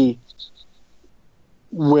 But maybe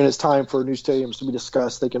when it's time for new stadiums to be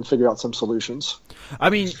discussed, they can figure out some solutions. I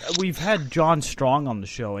mean, we've had John Strong on the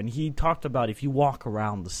show, and he talked about if you walk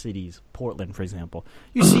around the cities, Portland, for example,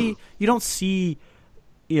 you don't see,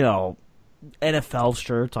 NFL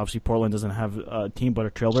shirts. Obviously, Portland doesn't have a team but a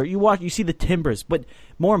trailer. You see the Timbers, but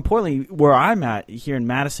more importantly, where I'm at here in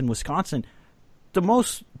Madison, Wisconsin, the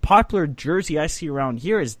most popular jersey I see around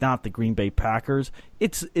here is not the Green Bay Packers.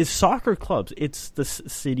 It's soccer clubs. It's the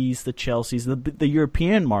cities, the Chelseas, the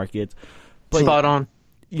European markets. But, spot on.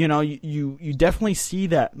 You definitely see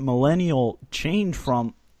that millennial change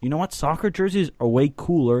from, soccer jerseys are way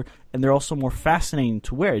cooler, and they're also more fascinating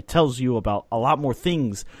to wear. It tells you about a lot more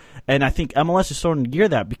things. And I think MLS is starting to gear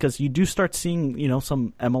that because you do start seeing,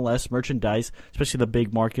 some MLS merchandise, especially the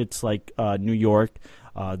big markets like New York,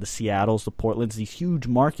 the Seattles, the Portlands, these huge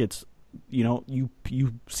markets, you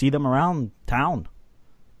see them around town.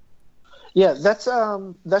 Yeah, that's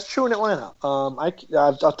true in Atlanta.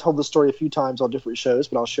 I've told this story a few times on different shows,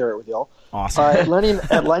 but I'll share it with y'all. Awesome.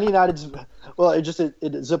 Atlanta United's, well, it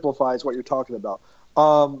exemplifies what you're talking about.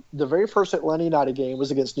 The very first Atlanta United game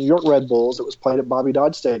was against New York Red Bulls. It was played at Bobby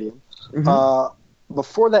Dodd Stadium. Mm-hmm.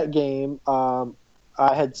 Before that game, an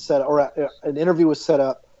interview was set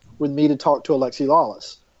up with me to talk to Alexi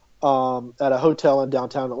Lawless at a hotel in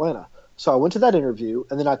downtown Atlanta. So I went to that interview,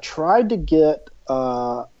 and then I tried to get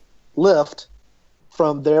lift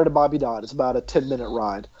from there to Bobby Dodd. It's about a 10-minute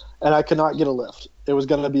ride, and I could not get a lift. It was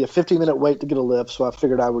going to be a 50-minute wait to get a lift, so I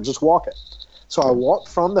figured I would just walk it. So I walked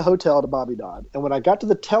from the hotel to Bobby Dodd, and when I got to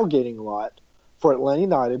the tailgating lot for Atlanta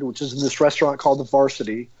United, which is in this restaurant called the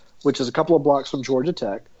Varsity, which is a couple of blocks from Georgia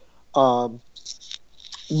Tech,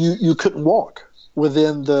 you couldn't walk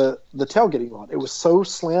within the tailgating lot. It was so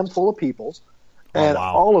slammed full of people, and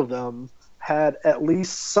all of them had at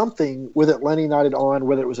least something with Atlanta United on,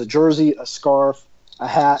 whether it was a jersey, a scarf, a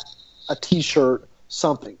hat, a T-shirt,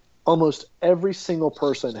 something. Almost every single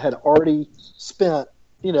person had already spent,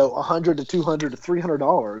 $100 to $200 to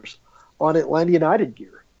 $300 on Atlanta United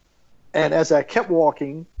gear. And as I kept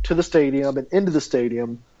walking to the stadium and into the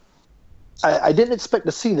stadium, I didn't expect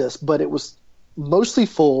to see this, but it was mostly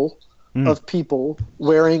full of people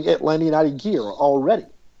wearing Atlanta United gear already.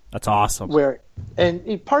 That's awesome.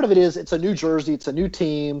 And part of it is it's a new jersey, it's a new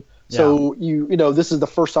team, so this is the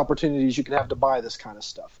first opportunities you can have to buy this kind of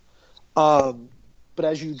stuff. But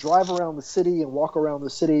as you drive around the city and walk around the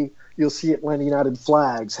city, you'll see Atlanta United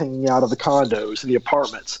flags hanging out of the condos and the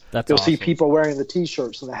apartments. You'll see people wearing the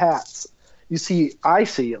T-shirts and the hats. I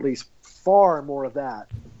see at least far more of that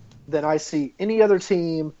than I see any other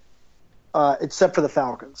team except for the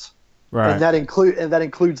Falcons. Right. And that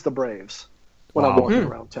includes the Braves when I'm walking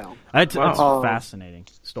around town. That's a fascinating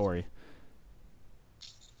story.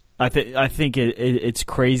 I think it's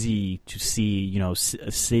crazy to see a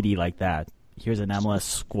city like that. Here's an MLS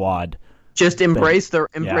squad. Just embrace their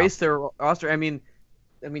roster. I mean,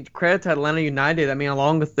 credit to Atlanta United. I mean,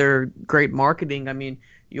 along with their great marketing, I mean,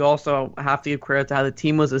 you also have to give credit to how the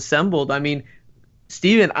team was assembled. I mean,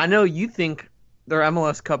 Steven, I know you think they're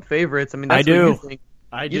MLS Cup favorites. I mean, that's what you think.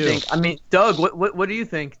 I do. I mean, Doug, what do you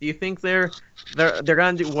think? Do you think they're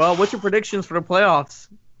going to do well? What's your predictions for the playoffs?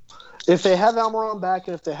 If they have Almiron back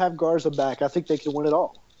and if they have Garza back, I think they can win it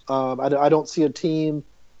all. I don't see a team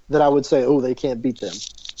that I would say, they can't beat them.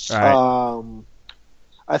 Right.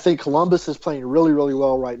 I think Columbus is playing really, really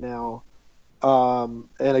well right now. And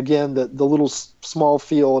again, the little small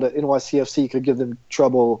field at NYCFC could give them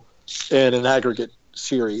trouble in an aggregate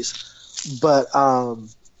series. But,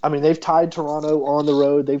 they've tied Toronto on the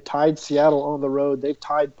road. They've tied Seattle on the road. They've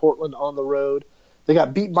tied Portland on the road. They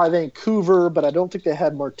got beat by Vancouver, but I don't think they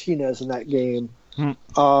had Martinez in that game.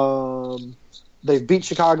 They've beat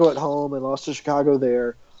Chicago at home and lost to Chicago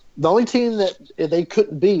there. The only team that they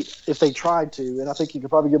couldn't beat if they tried to, and I think you could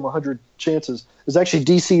probably give them 100 chances, is actually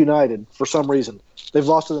DC United for some reason. They've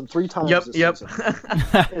lost to them 3 times this season.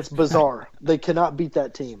 It's bizarre. They cannot beat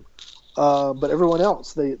that team. But everyone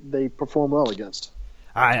else, they perform well against.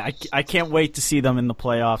 I can't wait to see them in the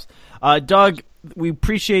playoffs. Doug, we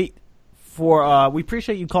appreciate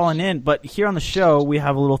you calling in, but here on the show we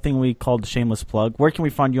have a little thing we call the shameless plug. Where can we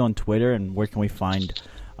find you on Twitter, and where can we find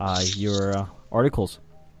your articles?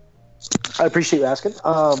 I appreciate you asking.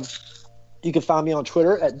 You can find me on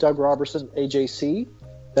Twitter at Doug Roberson AJC.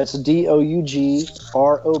 That's DougRoberson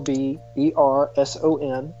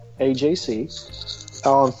AJC.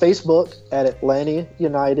 On Facebook at Atlanta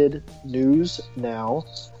United News Now.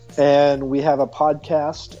 And we have a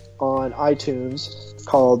podcast on iTunes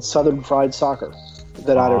called Southern Fried Soccer.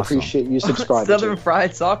 that I'd Awesome. appreciate you subscribing Southern to.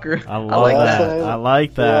 Fried Soccer. I like That's that. the name. I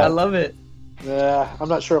like Yeah. that. I love it. Yeah, I'm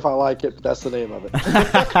not sure if I like it, but that's the name of it.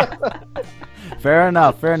 Fair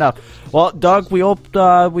enough. Well, Doug, we hope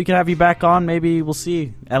we can have you back on. Maybe we'll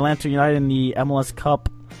see Atlanta United in the MLS Cup.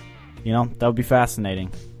 That would be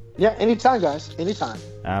fascinating. Yeah, anytime, guys. Anytime.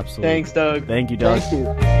 Absolutely. Thanks, Doug. Thank you, Doug. Thank you.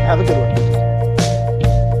 Have a good one.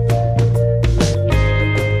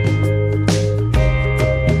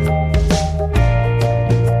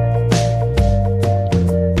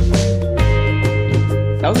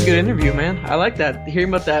 That was a good interview, man. I like that. Hearing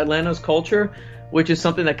about the Atlanta's culture, which is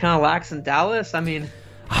something that kind of lacks in Dallas. I mean,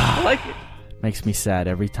 I like it. Makes me sad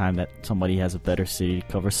every time that somebody has a better city to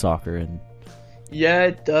cover soccer in. Yeah,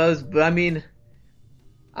 it does. But I mean,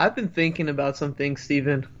 I've been thinking about some things,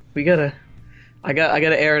 Steven. I gotta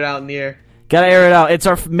air it out in the air. Gotta air it out. It's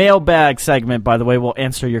our mailbag segment, by the way. We'll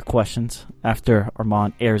answer your questions after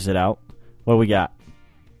Armand airs it out. What do we got?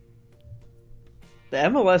 The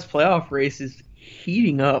MLS playoff race is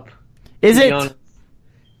heating up. Is to be it? honest.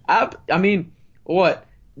 I mean, what?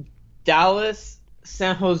 Dallas,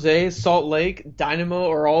 San Jose, Salt Lake, Dynamo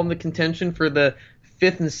are all in the contention for the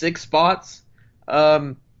 5th and 6th spots.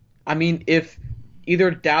 I mean, if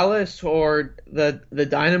either Dallas or the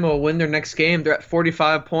Dynamo win their next game, they're at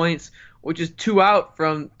 45 points, which is 2 out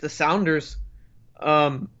from the Sounders,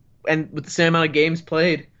 and with the same amount of games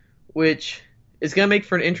played, which is going to make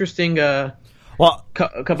for an interesting a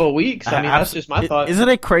couple of weeks. I mean, that's just my thought. Isn't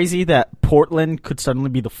it crazy that Portland could suddenly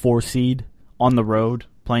be the 4 seed on the road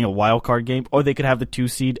playing a wild card game, or they could have the 2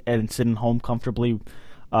 seed and sit in home comfortably,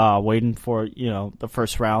 waiting for the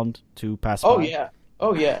first round to pass by?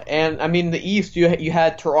 Oh yeah, and I mean the East. You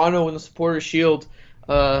had Toronto in the Supporters' Shield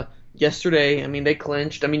yesterday. I mean they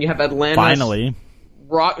clinched. I mean you have Atlanta finally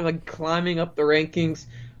climbing up the rankings,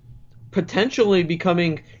 potentially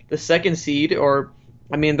becoming the 2nd seed. Or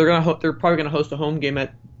I mean they're probably gonna host a home game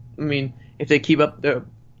at. I mean if they keep up the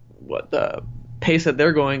pace that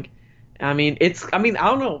they're going. I mean I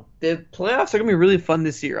don't know. The playoffs are gonna be really fun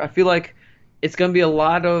this year. I feel like it's gonna be a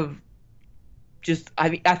lot of. I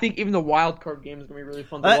think even the wild card game is going to be really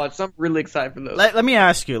fun to watch, so I'm really excited for those. Let me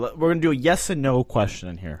ask you. We're going to do a yes and no question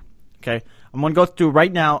in here. Okay? I'm going to go through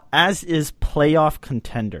right now, as is playoff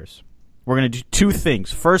contenders. We're going to do 2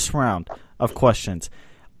 things. First round of questions.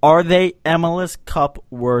 Are they MLS Cup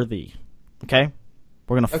worthy? Okay?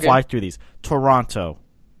 We're going to fly through these. Toronto.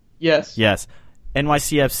 Yes. Yes.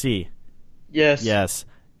 NYCFC. Yes. Yes.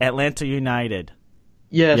 Atlanta United.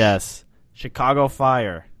 Yes. Yes. Chicago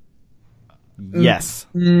Fire. Yes.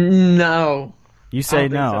 No. You say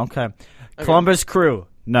no. So. Okay. Columbus Crew.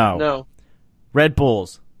 No. No. Red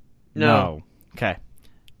Bulls. No. Okay.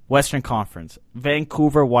 Western Conference.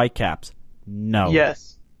 Vancouver Whitecaps. No.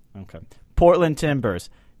 Yes. Okay. Portland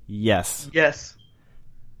Timbers. Yes. Yes.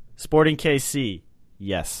 Sporting KC.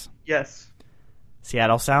 Yes. Yes.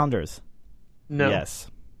 Seattle Sounders. No.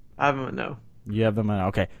 Yes. I have a no. You have them.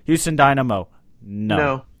 Okay. Houston Dynamo. No.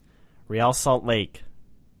 No. Real Salt Lake.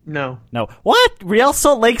 No. No. What? Real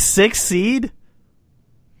Salt Lake 6th seed?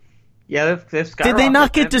 Yeah, they've Did they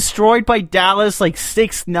not get destroyed by Dallas like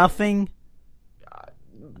 6-0?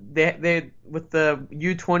 They with the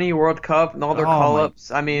U20 World Cup and all their call-ups.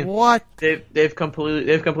 I mean, what? They've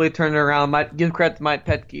completely turned it around. Give credit to Mike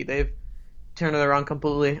Petke. They've turned it around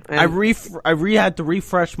completely. And I had to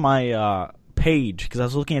refresh my page because I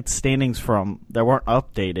was looking at the standings that weren't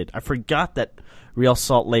updated. I forgot that Real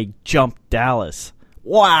Salt Lake jumped Dallas.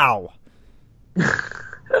 Wow.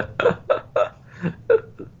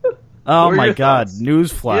 Oh my God! Thoughts?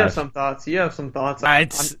 Newsflash. You have some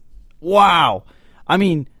thoughts. Wow. I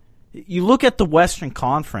mean, you look at the Western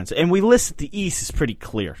Conference, and we listed the East is pretty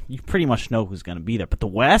clear. You pretty much know who's going to be there. But the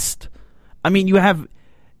West, I mean, you have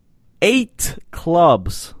 8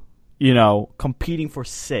 clubs, competing for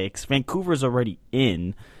 6. Vancouver's already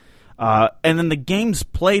in. And then the games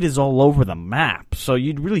played is all over the map, so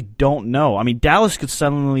you really don't know. I mean, Dallas could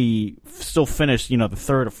suddenly still finish, the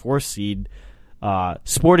 3rd or 4th seed.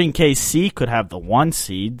 Sporting KC could have the 1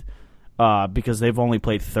 seed because they've only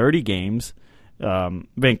played 30 games.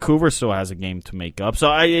 Vancouver still has a game to make up,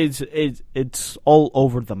 so it's all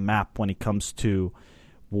over the map when it comes to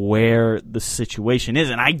where the situation is.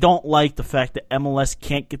 And I don't like the fact that MLS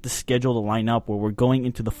can't get the schedule to line up where we're going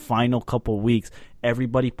into the final couple of weeks,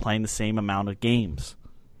 everybody playing the same amount of games.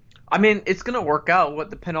 I mean, it's going to work out.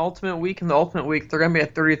 The penultimate week and the ultimate week, they're going to be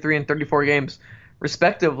at 33 and 34 games,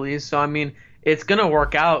 respectively. So, I mean, it's going to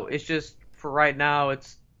work out. It's just, for right now,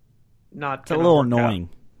 it's not It's a little annoying.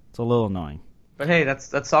 It's a little annoying. But, hey,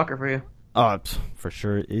 that's soccer for you. For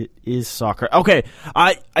sure. It is soccer. Okay.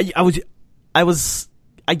 I was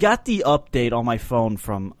I got the update on my phone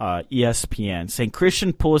from ESPN saying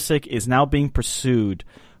Christian Pulisic is now being pursued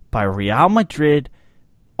by Real Madrid,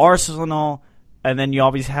 Arsenal, and then you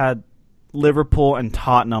obviously had Liverpool and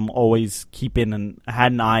Tottenham always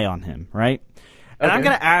had an eye on him, right? And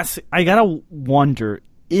I'm gonna wonder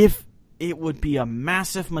if it would be a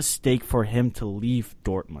massive mistake for him to leave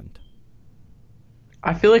Dortmund.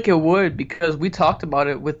 I feel like it would, because we talked about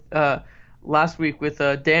it with last week with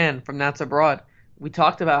Dan from Nats Abroad. We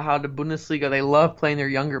talked about how the Bundesliga, they love playing their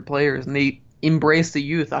younger players and they embrace the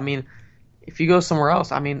youth. I mean, if you go somewhere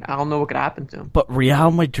else, I don't know what could happen to him. But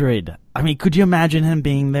Real Madrid, could you imagine him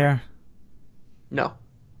being there? No.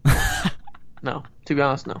 No. To be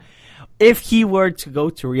honest, no. If he were to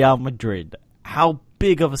go to Real Madrid, how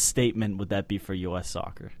big of a statement would that be for U.S.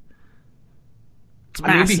 soccer? It's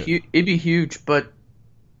massive. It'd be huge, but,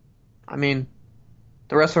 the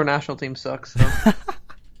rest of our national team sucks. So.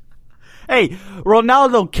 Hey,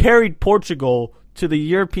 Ronaldo carried Portugal to the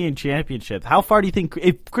European Championship. How far do you think,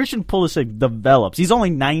 if Christian Pulisic develops, he's only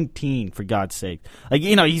 19, for God's sake.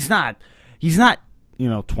 He's not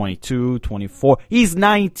 22, 24. He's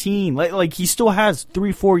 19. Like he still has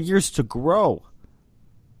 3-4 years to grow.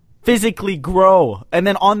 Physically grow. And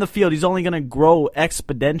then on the field, he's only going to grow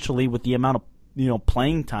exponentially with the amount of,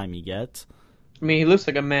 playing time he gets. He looks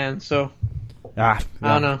like a man, so I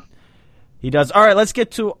don't know. He does. All right, let's get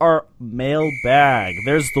to our mailbag.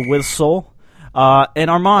 There's the whistle. And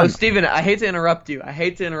Armand. Oh, Steven, I hate to interrupt you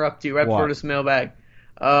right before this mailbag.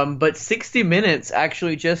 But 60 Minutes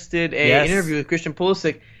actually just did an interview with Christian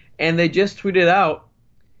Pulisic, and they just tweeted out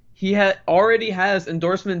he already has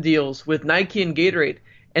endorsement deals with Nike and Gatorade,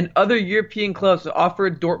 and other European clubs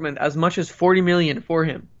offered Dortmund as much as $40 million for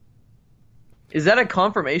him. Is that a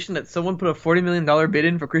confirmation that someone put a $40 million bid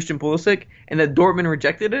in for Christian Pulisic and that Dortmund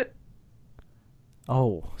rejected it?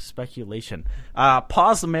 Oh, speculation.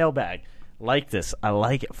 Pause the mailbag. Like this. I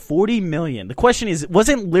like it. $40 million. The question is,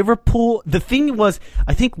 wasn't Liverpool... The thing was,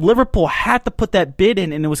 I think Liverpool had to put that bid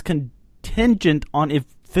in, and it was contingent on if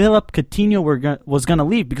Philip Coutinho was going to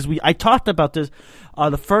leave. Because I talked about this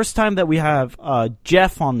the first time that we have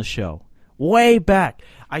Jeff on the show. Way back.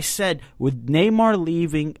 I said, with Neymar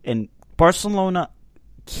leaving and Barcelona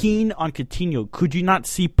keen on Coutinho, could you not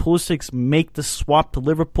see Pulisic make the swap to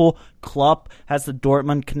Liverpool? Klopp has the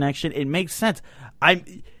Dortmund connection. It makes sense.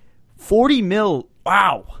 40 mil,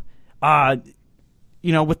 wow.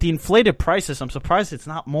 With the inflated prices, I'm surprised it's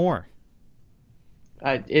not more.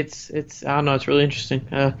 It's I don't know, it's really interesting.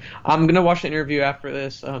 I'm gonna watch the interview after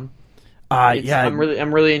this. I'm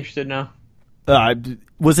really interested now.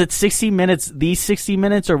 Was it 60 minutes, these 60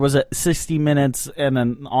 minutes, or was it 60 minutes and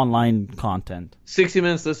then online content? 60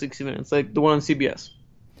 minutes to 60 minutes, like the one on CBS.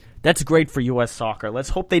 That's great for U.S. soccer. Let's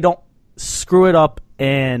hope they don't screw it up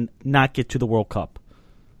and not get to the World Cup.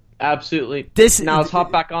 Absolutely. Now let's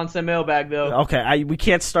hop back on some mailbag, though. Okay, we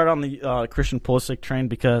can't start on the Christian Pulisic train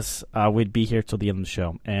because we'd be here till the end of the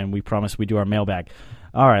show, and we promised we'd do our mailbag.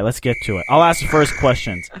 All right, let's get to it. I'll ask the first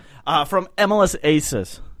questions. From MLS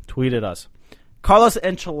Aces, tweeted us. Carlos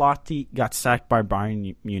Ancelotti got sacked by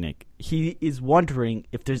Bayern Munich. He is wondering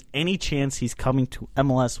if there's any chance he's coming to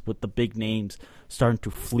MLS with the big names starting to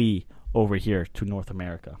flee over here to North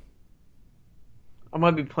America. I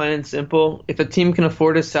might be plain and simple. If a team can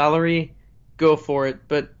afford his salary, go for it.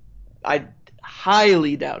 But I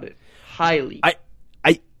highly doubt it. Highly.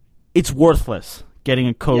 It's worthless getting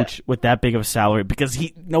a coach with that big of a salary because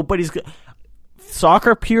nobody's.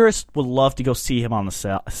 Soccer purists would love to go see him on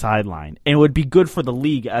the sideline, and it would be good for the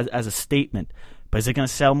league as a statement. But is it going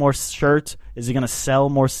to sell more shirts? Is it going to sell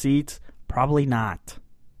more seats? Probably not.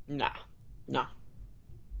 Nah.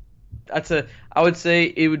 I would say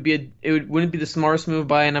it wouldn't be the smartest move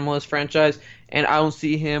by an MLS franchise, and I don't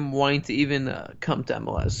see him wanting to even come to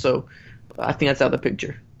MLS. So I think that's out of the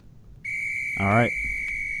picture. All right.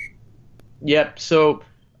 Yep. So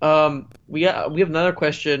we have another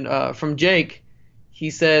question from Jake. He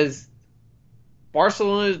says,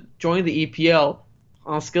 Barcelona joined the EPL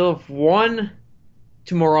on a scale of 1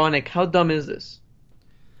 to moronic. How dumb is this?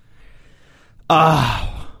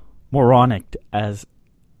 Moronic as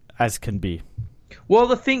can be. Well,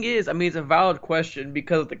 the thing is, it's a valid question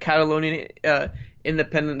because of the Catalonian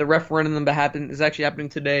independent, the referendum that is actually happening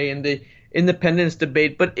today, and the independence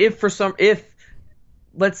debate. But if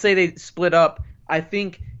let's say they split up, I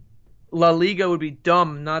think La Liga would be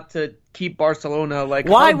dumb not to keep Barcelona.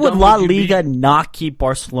 Why would La Liga not keep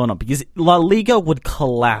Barcelona? Because La Liga would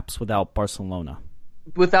collapse without Barcelona.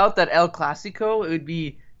 Without that El Clasico, it would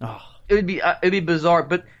be bizarre.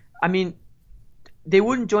 But they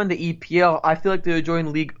wouldn't join the EPL. I feel like they would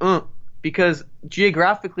join Ligue 1 because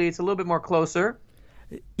geographically it's a little bit more closer.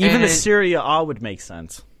 Even the Serie A would make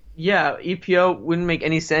sense. Yeah, EPL wouldn't make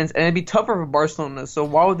any sense, and it'd be tougher for Barcelona. So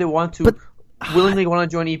why would they want to willingly want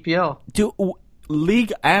to join EPL?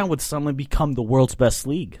 Ligue 1 would suddenly become the world's best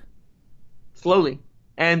league. Slowly.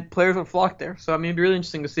 And players would flock there. So, I mean, it'd be really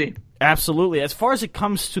interesting to see. Absolutely. As far as it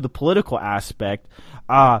comes to the political aspect,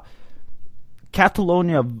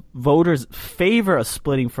 Catalonia voters favor a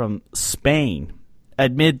splitting from Spain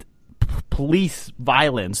amid police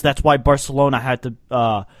violence. That's why Barcelona had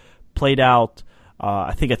to played out,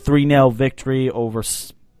 I think, a 3-0 victory over,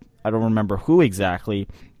 I don't remember who exactly.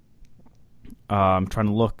 I'm trying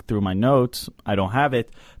to look through my notes. I don't have it.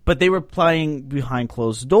 But they were playing behind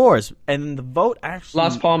closed doors. And the vote actually...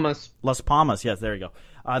 Las Palmas, yes, there you go.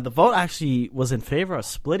 The vote actually was in favor of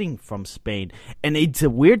splitting from Spain. And it's a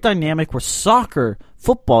weird dynamic where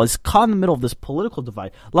football, is caught in the middle of this political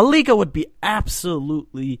divide. La Liga would be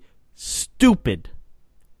absolutely stupid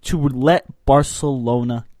to let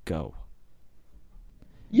Barcelona go.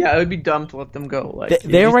 Yeah, it would be dumb to let them go. Like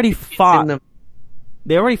they already fought...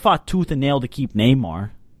 They already fought tooth and nail to keep Neymar.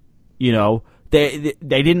 You know, they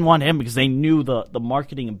didn't want him because they knew the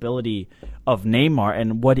marketing ability of Neymar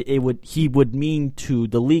and what he would mean to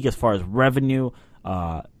the league as far as revenue,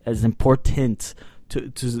 as important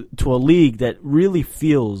to a league that really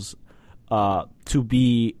feels to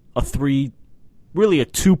be a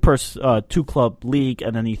two club league,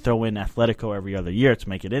 and then you throw in Atletico every other year to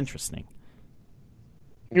make it interesting.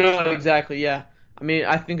 No, exactly. Yeah, I mean,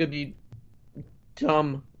 I think it'd be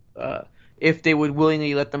dumb if they would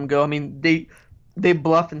willingly let them go. I mean, they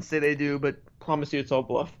bluff and say they do, but promise you it's all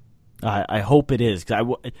bluff. I hope it is,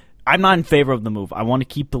 because I'm not in favor of the move. I want to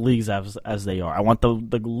keep the leagues as they are. I want the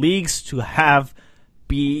leagues to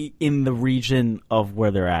be in the region of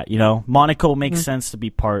where they're at. You know, Monaco makes sense to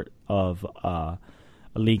be part of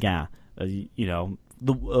Ligue 1. You know,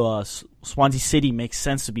 the Swansea City makes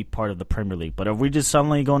sense to be part of the Premier League. But if we just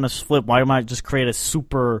suddenly going to split, why might just create a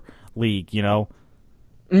super league? You know.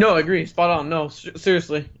 No, I agree. Spot on. No,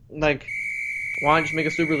 seriously. Like, why not just make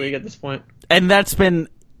a Super League at this point? And that's been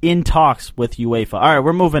in talks with UEFA. All right,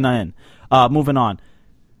 we're moving on.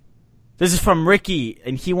 This is from Ricky,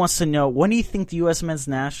 and he wants to know, when do you think the U.S. men's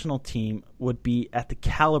national team would be at the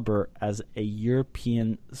caliber as a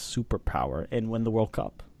European superpower and win the World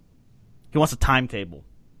Cup? He wants a timetable.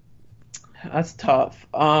 That's tough.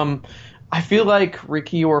 I feel like,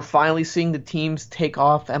 Ricky, we're finally seeing the teams take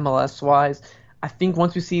off MLS-wise. I think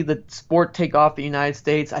once we see the sport take off in the United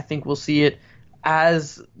States, I think we'll see it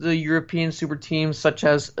as the European super teams such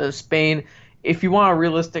as Spain. If you want a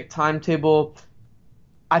realistic timetable,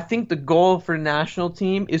 I think the goal for the national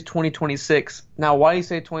team is 2026. Now, why do you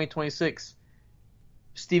say 2026?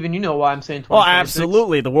 Steven, you know why I'm saying 2026. Oh,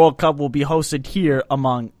 absolutely. The World Cup will be hosted here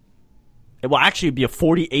it will actually be a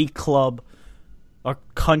 48-club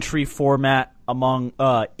country format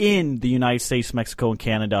in the United States, Mexico, and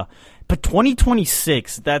Canada. But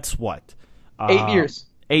 2026, that's what? 8 years.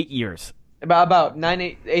 8 years. About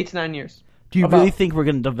 8 to 9 years. Do you really think we're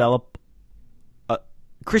going to develop?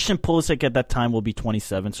 Christian Pulisic at that time will be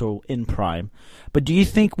 27, so in prime. But do you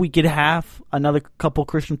think we could have another couple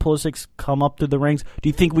Christian Pulisics come up through the ranks? Do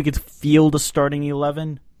you think we could field a starting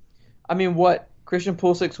 11? I mean, what? Christian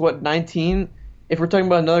Pulisic's, 19? If we're talking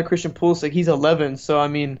about another Christian Pulisic, he's 11. So, I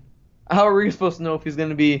mean, how are we supposed to know if he's going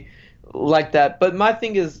to be like that? But my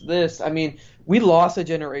thing is this. I mean, we lost a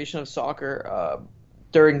generation of soccer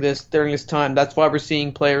during this time. That's why we're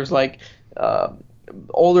seeing players like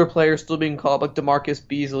older players still being called, like DeMarcus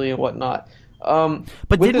Beasley and whatnot.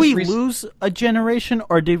 But did we lose a generation,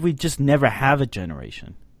 or did we just never have a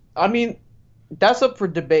generation? I mean, that's up for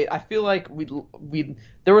debate. I feel like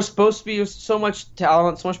there was supposed to be so much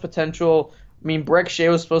talent, so much potential. I mean, Breck Shea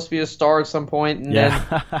was supposed to be a star at some point and then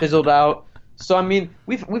fizzled out. So, I mean,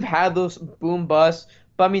 we've had those boom busts.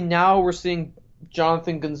 But, I mean, now we're seeing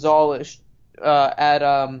Jonathan Gonzalez at,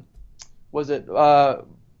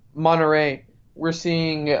 Monterrey. We're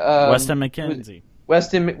seeing Weston McKenzie.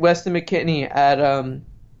 Weston McKinney at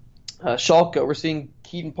Schalke. We're seeing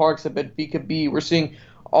Keaton Parks at Benfica B. We're seeing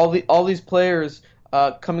all these players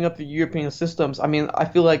coming up through European systems. I mean, I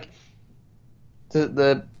feel like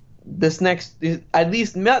this next, at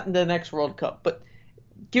least not in the next World Cup, but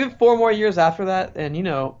give it 4 more years after that, and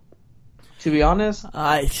to be honest,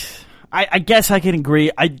 I guess I can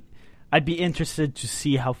agree. I'd be interested to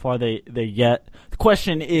see how far they get. The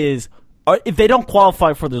question is, if they don't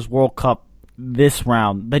qualify for this World Cup this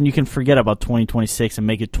round, then you can forget about 2026 and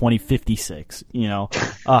make it 2056.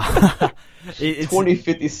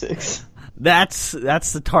 2056. That's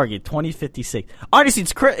the target, 2056. Honestly,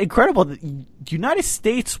 it's incredible that the United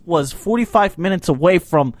States was 45 minutes away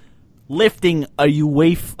from lifting a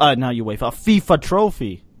FIFA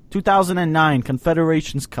trophy. 2009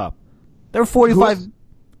 Confederations Cup. They're 45.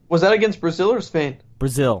 Was that against Brazil or Spain?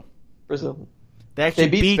 Brazil. They actually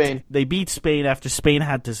beat Spain. They beat Spain after Spain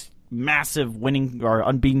had this massive winning or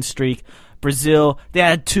unbeaten streak. Brazil, they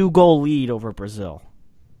had a 2-goal lead over Brazil.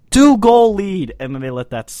 2-goal lead, and then they let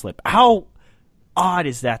that slip. How odd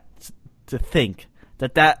is that to think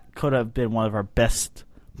that could have been one of our best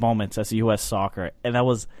moments as U.S. soccer, and that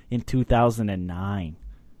was in 2009.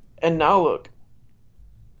 And now look.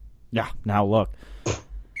 Yeah, now look.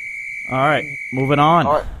 All right, moving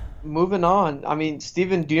on. I mean,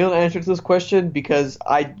 Steven, do you know the answer to this question? Because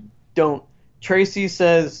I don't. Tracy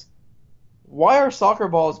says, why are soccer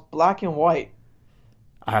balls black and white?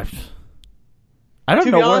 I don't know.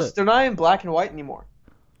 To be honest, they're not in black and white anymore.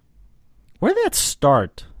 Where did that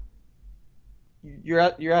start?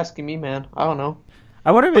 You're asking me, man. I don't know.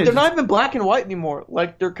 I wonder if but they're not even black and white anymore.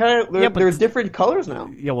 Like they're they're different colors now.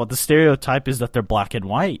 Yeah, well, the stereotype is that they're black and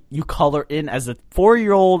white. You color in as a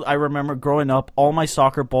 4-year-old. I remember growing up, all my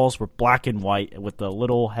soccer balls were black and white with the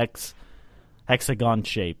little hexagon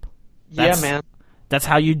shape. Yeah, man. That's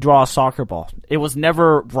how you draw a soccer ball. It was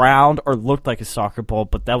never round or looked like a soccer ball,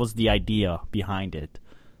 but that was the idea behind it.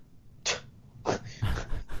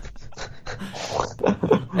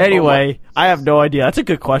 Anyway, I have no idea. That's a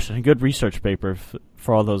good question. A good research paper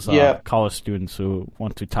for all those college students who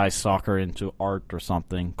want to tie soccer into art or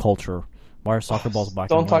something, culture. Why are soccer balls black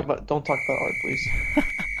and white? Don't talk about art, please.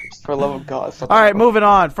 For the love of God. All right, moving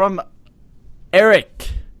on. From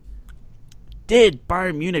Eric. Did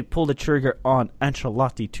Bayern Munich pull the trigger on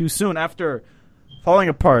Ancelotti too soon after falling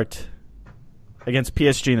apart against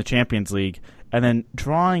PSG in the Champions League and then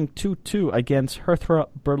drawing 2-2 against Hertha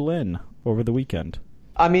Berlin over the weekend?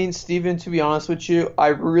 I mean, Steven, to be honest with you, I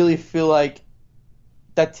really feel like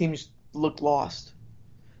that team just looked lost.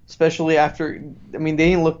 Especially after, I mean,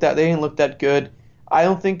 they didn't look that good. I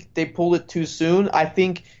don't think they pulled it too soon. I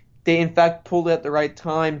think they, in fact, pulled it at the right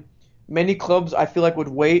time. Many clubs, I feel like, would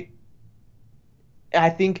wait. I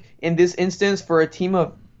think in this instance, for a team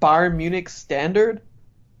of Bayern Munich's standard,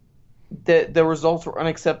 the results were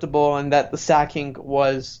unacceptable and that the sacking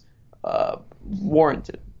was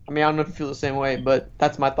warranted. I mean, I don't know if you feel the same way, but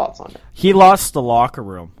that's my thoughts on it. He lost the locker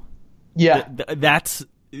room. Yeah. That's...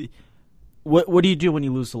 What do you do when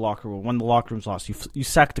you lose the locker room? When the locker room's lost, you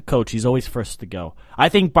sack the coach. He's always first to go. I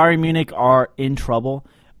think Bayern Munich are in trouble.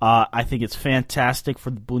 I think it's fantastic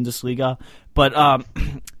for the Bundesliga. But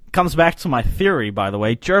comes back to my theory, by the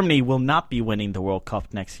way. Germany will not be winning the World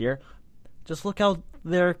Cup next year. Just look how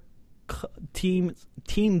their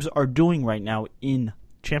teams are doing right now in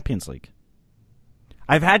Champions League.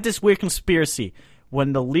 I've had this weird conspiracy.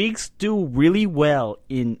 When the leagues do really well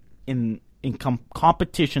in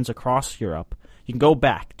competitions across Europe, you can go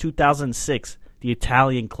back. 2006, the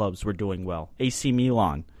Italian clubs were doing well. AC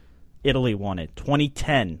Milan, Italy won it.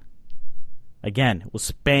 2010, again, it was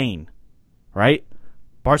Spain, right?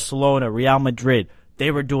 Barcelona, Real Madrid,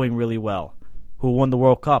 they were doing really well. Who won the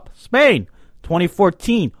World Cup? Spain.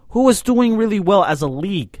 2014, who was doing really well as a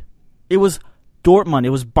league? It was Dortmund,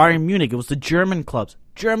 it was Bayern Munich, it was the German clubs.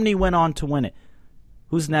 Germany went on to win it.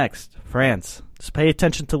 Who's next? France. Just pay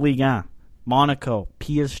attention to Ligue 1. Monaco,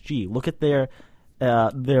 PSG. Look at their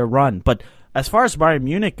run. But as far as Bayern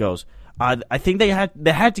Munich goes, I think they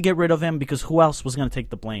had to get rid of him because who else was going to take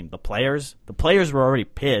the blame? The players. The players were already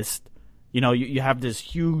pissed. You know, you have this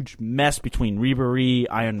huge mess between Ribéry,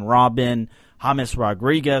 Iron Robin, James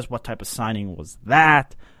Rodriguez. What type of signing was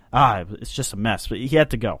that? It's just a mess. But he had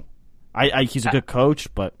to go. He's a good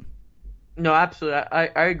coach, but no, absolutely.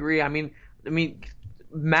 I agree. I mean,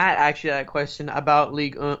 Matt actually had a question about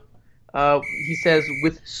Ligue 1. He says,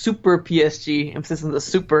 with Super PSG, emphasis on the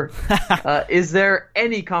Super, is there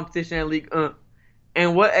any competition in Ligue 1?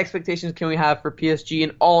 And what expectations can we have for PSG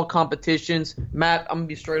in all competitions? Matt, I'm gonna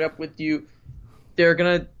be straight up with you.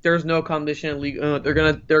 There's no competition in Ligue 1. They're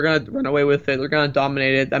gonna run away with it. They're gonna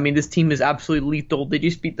dominate it. I mean, this team is absolutely lethal. They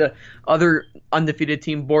just beat the other undefeated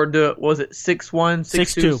team, Bordeaux. What was it 6-1,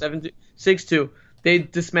 6-2, 7-2, 6-2? They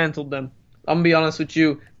dismantled them. I'm gonna be honest with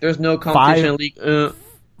you. There's no competition in Ligue 1.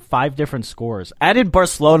 5 different scores. Added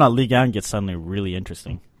Barcelona, Ligue 1 gets suddenly really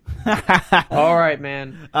interesting. All right,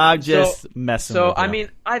 man. I'm just messing with you. I mean,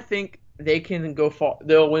 I think they can go far.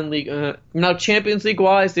 They'll win League. Now, Champions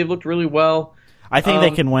League-wise, they've looked really well. I think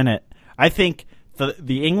they can win it. I think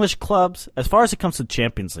the English clubs, as far as it comes to the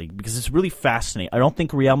Champions League, because it's really fascinating. I don't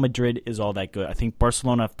think Real Madrid is all that good. I think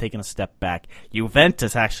Barcelona have taken a step back.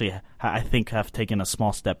 Juventus actually, I think, have taken a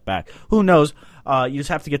small step back. Who knows? You just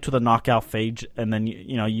have to get to the knockout phase, and then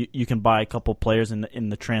you can buy a couple players in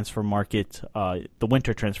the transfer market, the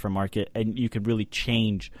winter transfer market, and you can really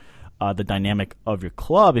change the dynamic of your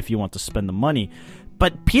club if you want to spend the money.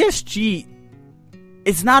 But PSG,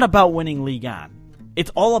 it's not about winning Ligue 1. It's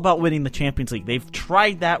all about winning the Champions League. They've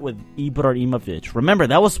tried that with Ibrahimovic. Remember,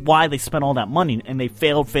 that was why they spent all that money, and they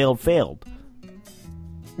failed.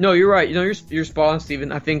 No, you're right. You're spot on,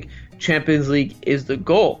 Steven. I think Champions League is the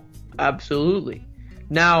goal. Absolutely.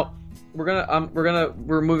 Now,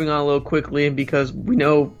 we're moving on a little quickly because we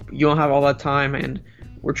know you don't have all that time, and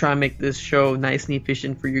we're trying to make this show nice and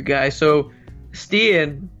efficient for you guys. So,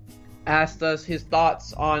 Steven asked us his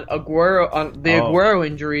thoughts on Aguero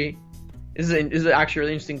injury. This is actually a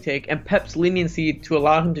really interesting take. And Pep's leniency to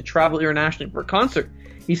allow him to travel internationally for a concert.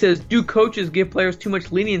 He says, do coaches give players too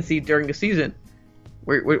much leniency during the season?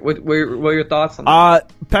 What are your thoughts on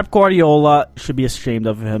that? Pep Guardiola should be ashamed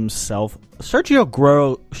of himself. Sergio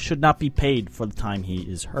Aguero should not be paid for the time he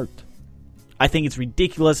is hurt. I think it's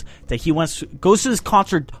ridiculous that he goes to this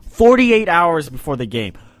concert 48 hours before the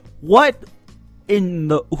game. Who in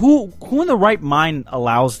the right mind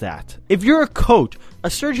allows that? If you're a coach, a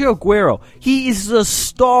Sergio Aguero, he is a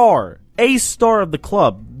star of the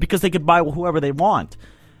club because they could buy whoever they want.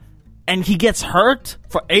 And he gets hurt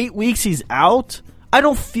for 8 weeks, he's out. I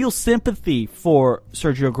don't feel sympathy for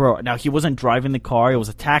Sergio Aguero. Now, he wasn't driving the car, it was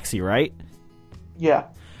a taxi, right? Yeah.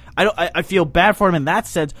 I feel bad for him in that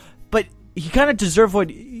sense, but he kind of deserves what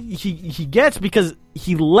he gets because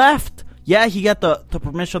he left. Yeah, he got the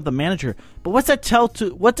permission of the manager, but what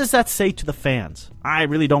does that say to the fans? I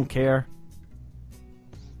really don't care.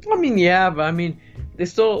 I mean, yeah, but I mean, they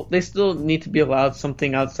still need to be allowed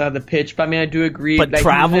something outside the pitch. But I mean, I do agree. But like,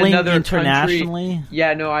 traveling in another internationally, country, yeah,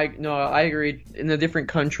 I agree. In a different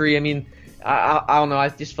country, I mean, I don't know. I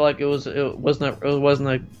just felt like it wasn't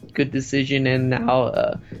a good decision, and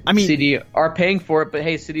now City are paying for it. But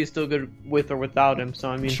hey, City is still good with or without him. So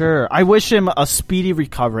I mean, sure, I wish him a speedy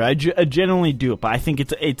recovery. I genuinely do, but I think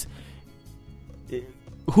it's.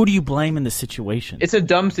 Who do you blame in this situation? It's a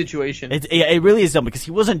dumb situation. It really is dumb because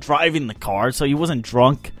he wasn't driving the car, so he wasn't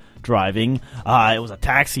drunk driving. It was a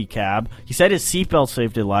taxi cab. He said his seatbelt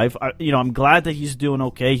saved his life. I'm glad that he's doing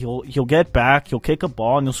okay. He'll get back. He'll kick a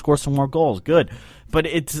ball and he'll score some more goals. Good, but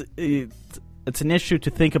it's an issue to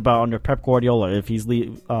think about under Pep Guardiola if he's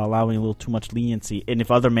allowing a little too much leniency, and if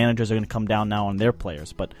other managers are going to come down now on their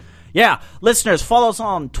players, but. Yeah, listeners, follow us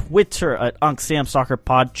on Twitter at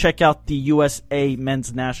UncSamSoccerPod. Check out the USA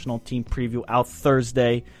Men's National Team preview out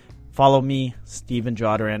Thursday. Follow me, Steven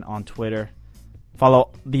Jodorant, on Twitter.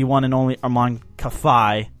 Follow the one and only Armand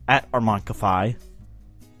Kafai at Armand Kafai.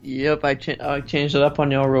 Yep, I changed it up on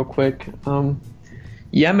y'all real quick.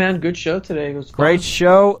 Yeah, man, good show today. It was fun. Great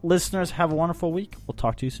show. Listeners, have a wonderful week. We'll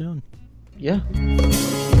talk to you soon. Yeah.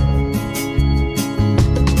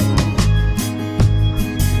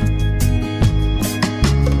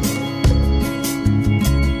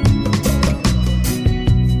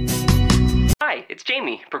 Hi, it's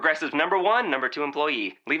Jamie, Progressive's #1, #2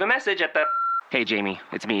 employee. Leave a message at the... Hey, Jamie,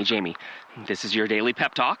 it's me, Jamie. This is your daily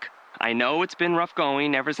pep talk. I know it's been rough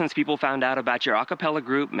going ever since people found out about your a cappella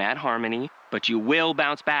group, Mad Harmony, but you will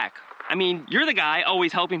bounce back. I mean, you're the guy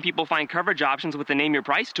always helping people find coverage options with the Name Your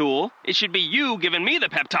Price tool. It should be you giving me the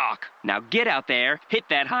pep talk. Now get out there, hit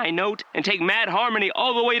that high note, and take Mad Harmony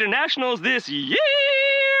all the way to nationals this year!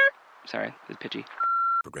 Sorry, it's pitchy.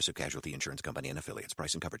 Progressive Casualty Insurance Company and Affiliates.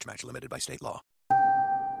 Price and coverage match limited by state law.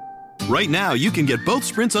 Right now, you can get both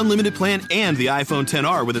Sprint's unlimited plan and the iPhone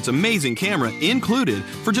XR with its amazing camera included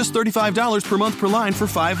for just $35 per month per line for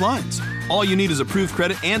 5 lines. All you need is approved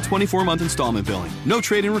credit and 24-month installment billing. No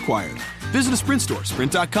trade-in required. Visit a Sprint store,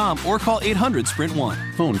 sprint.com, or call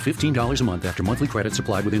 800-SPRINT1. Phone $15 a month after monthly credits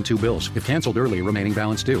applied within 2 bills. If canceled early, remaining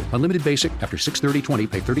balance due. Unlimited basic after 6/30/20,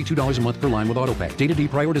 pay $32 a month per line with autopay. Data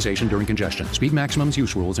deprioritization during congestion. Speed maximums,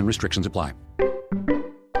 use rules, and restrictions apply.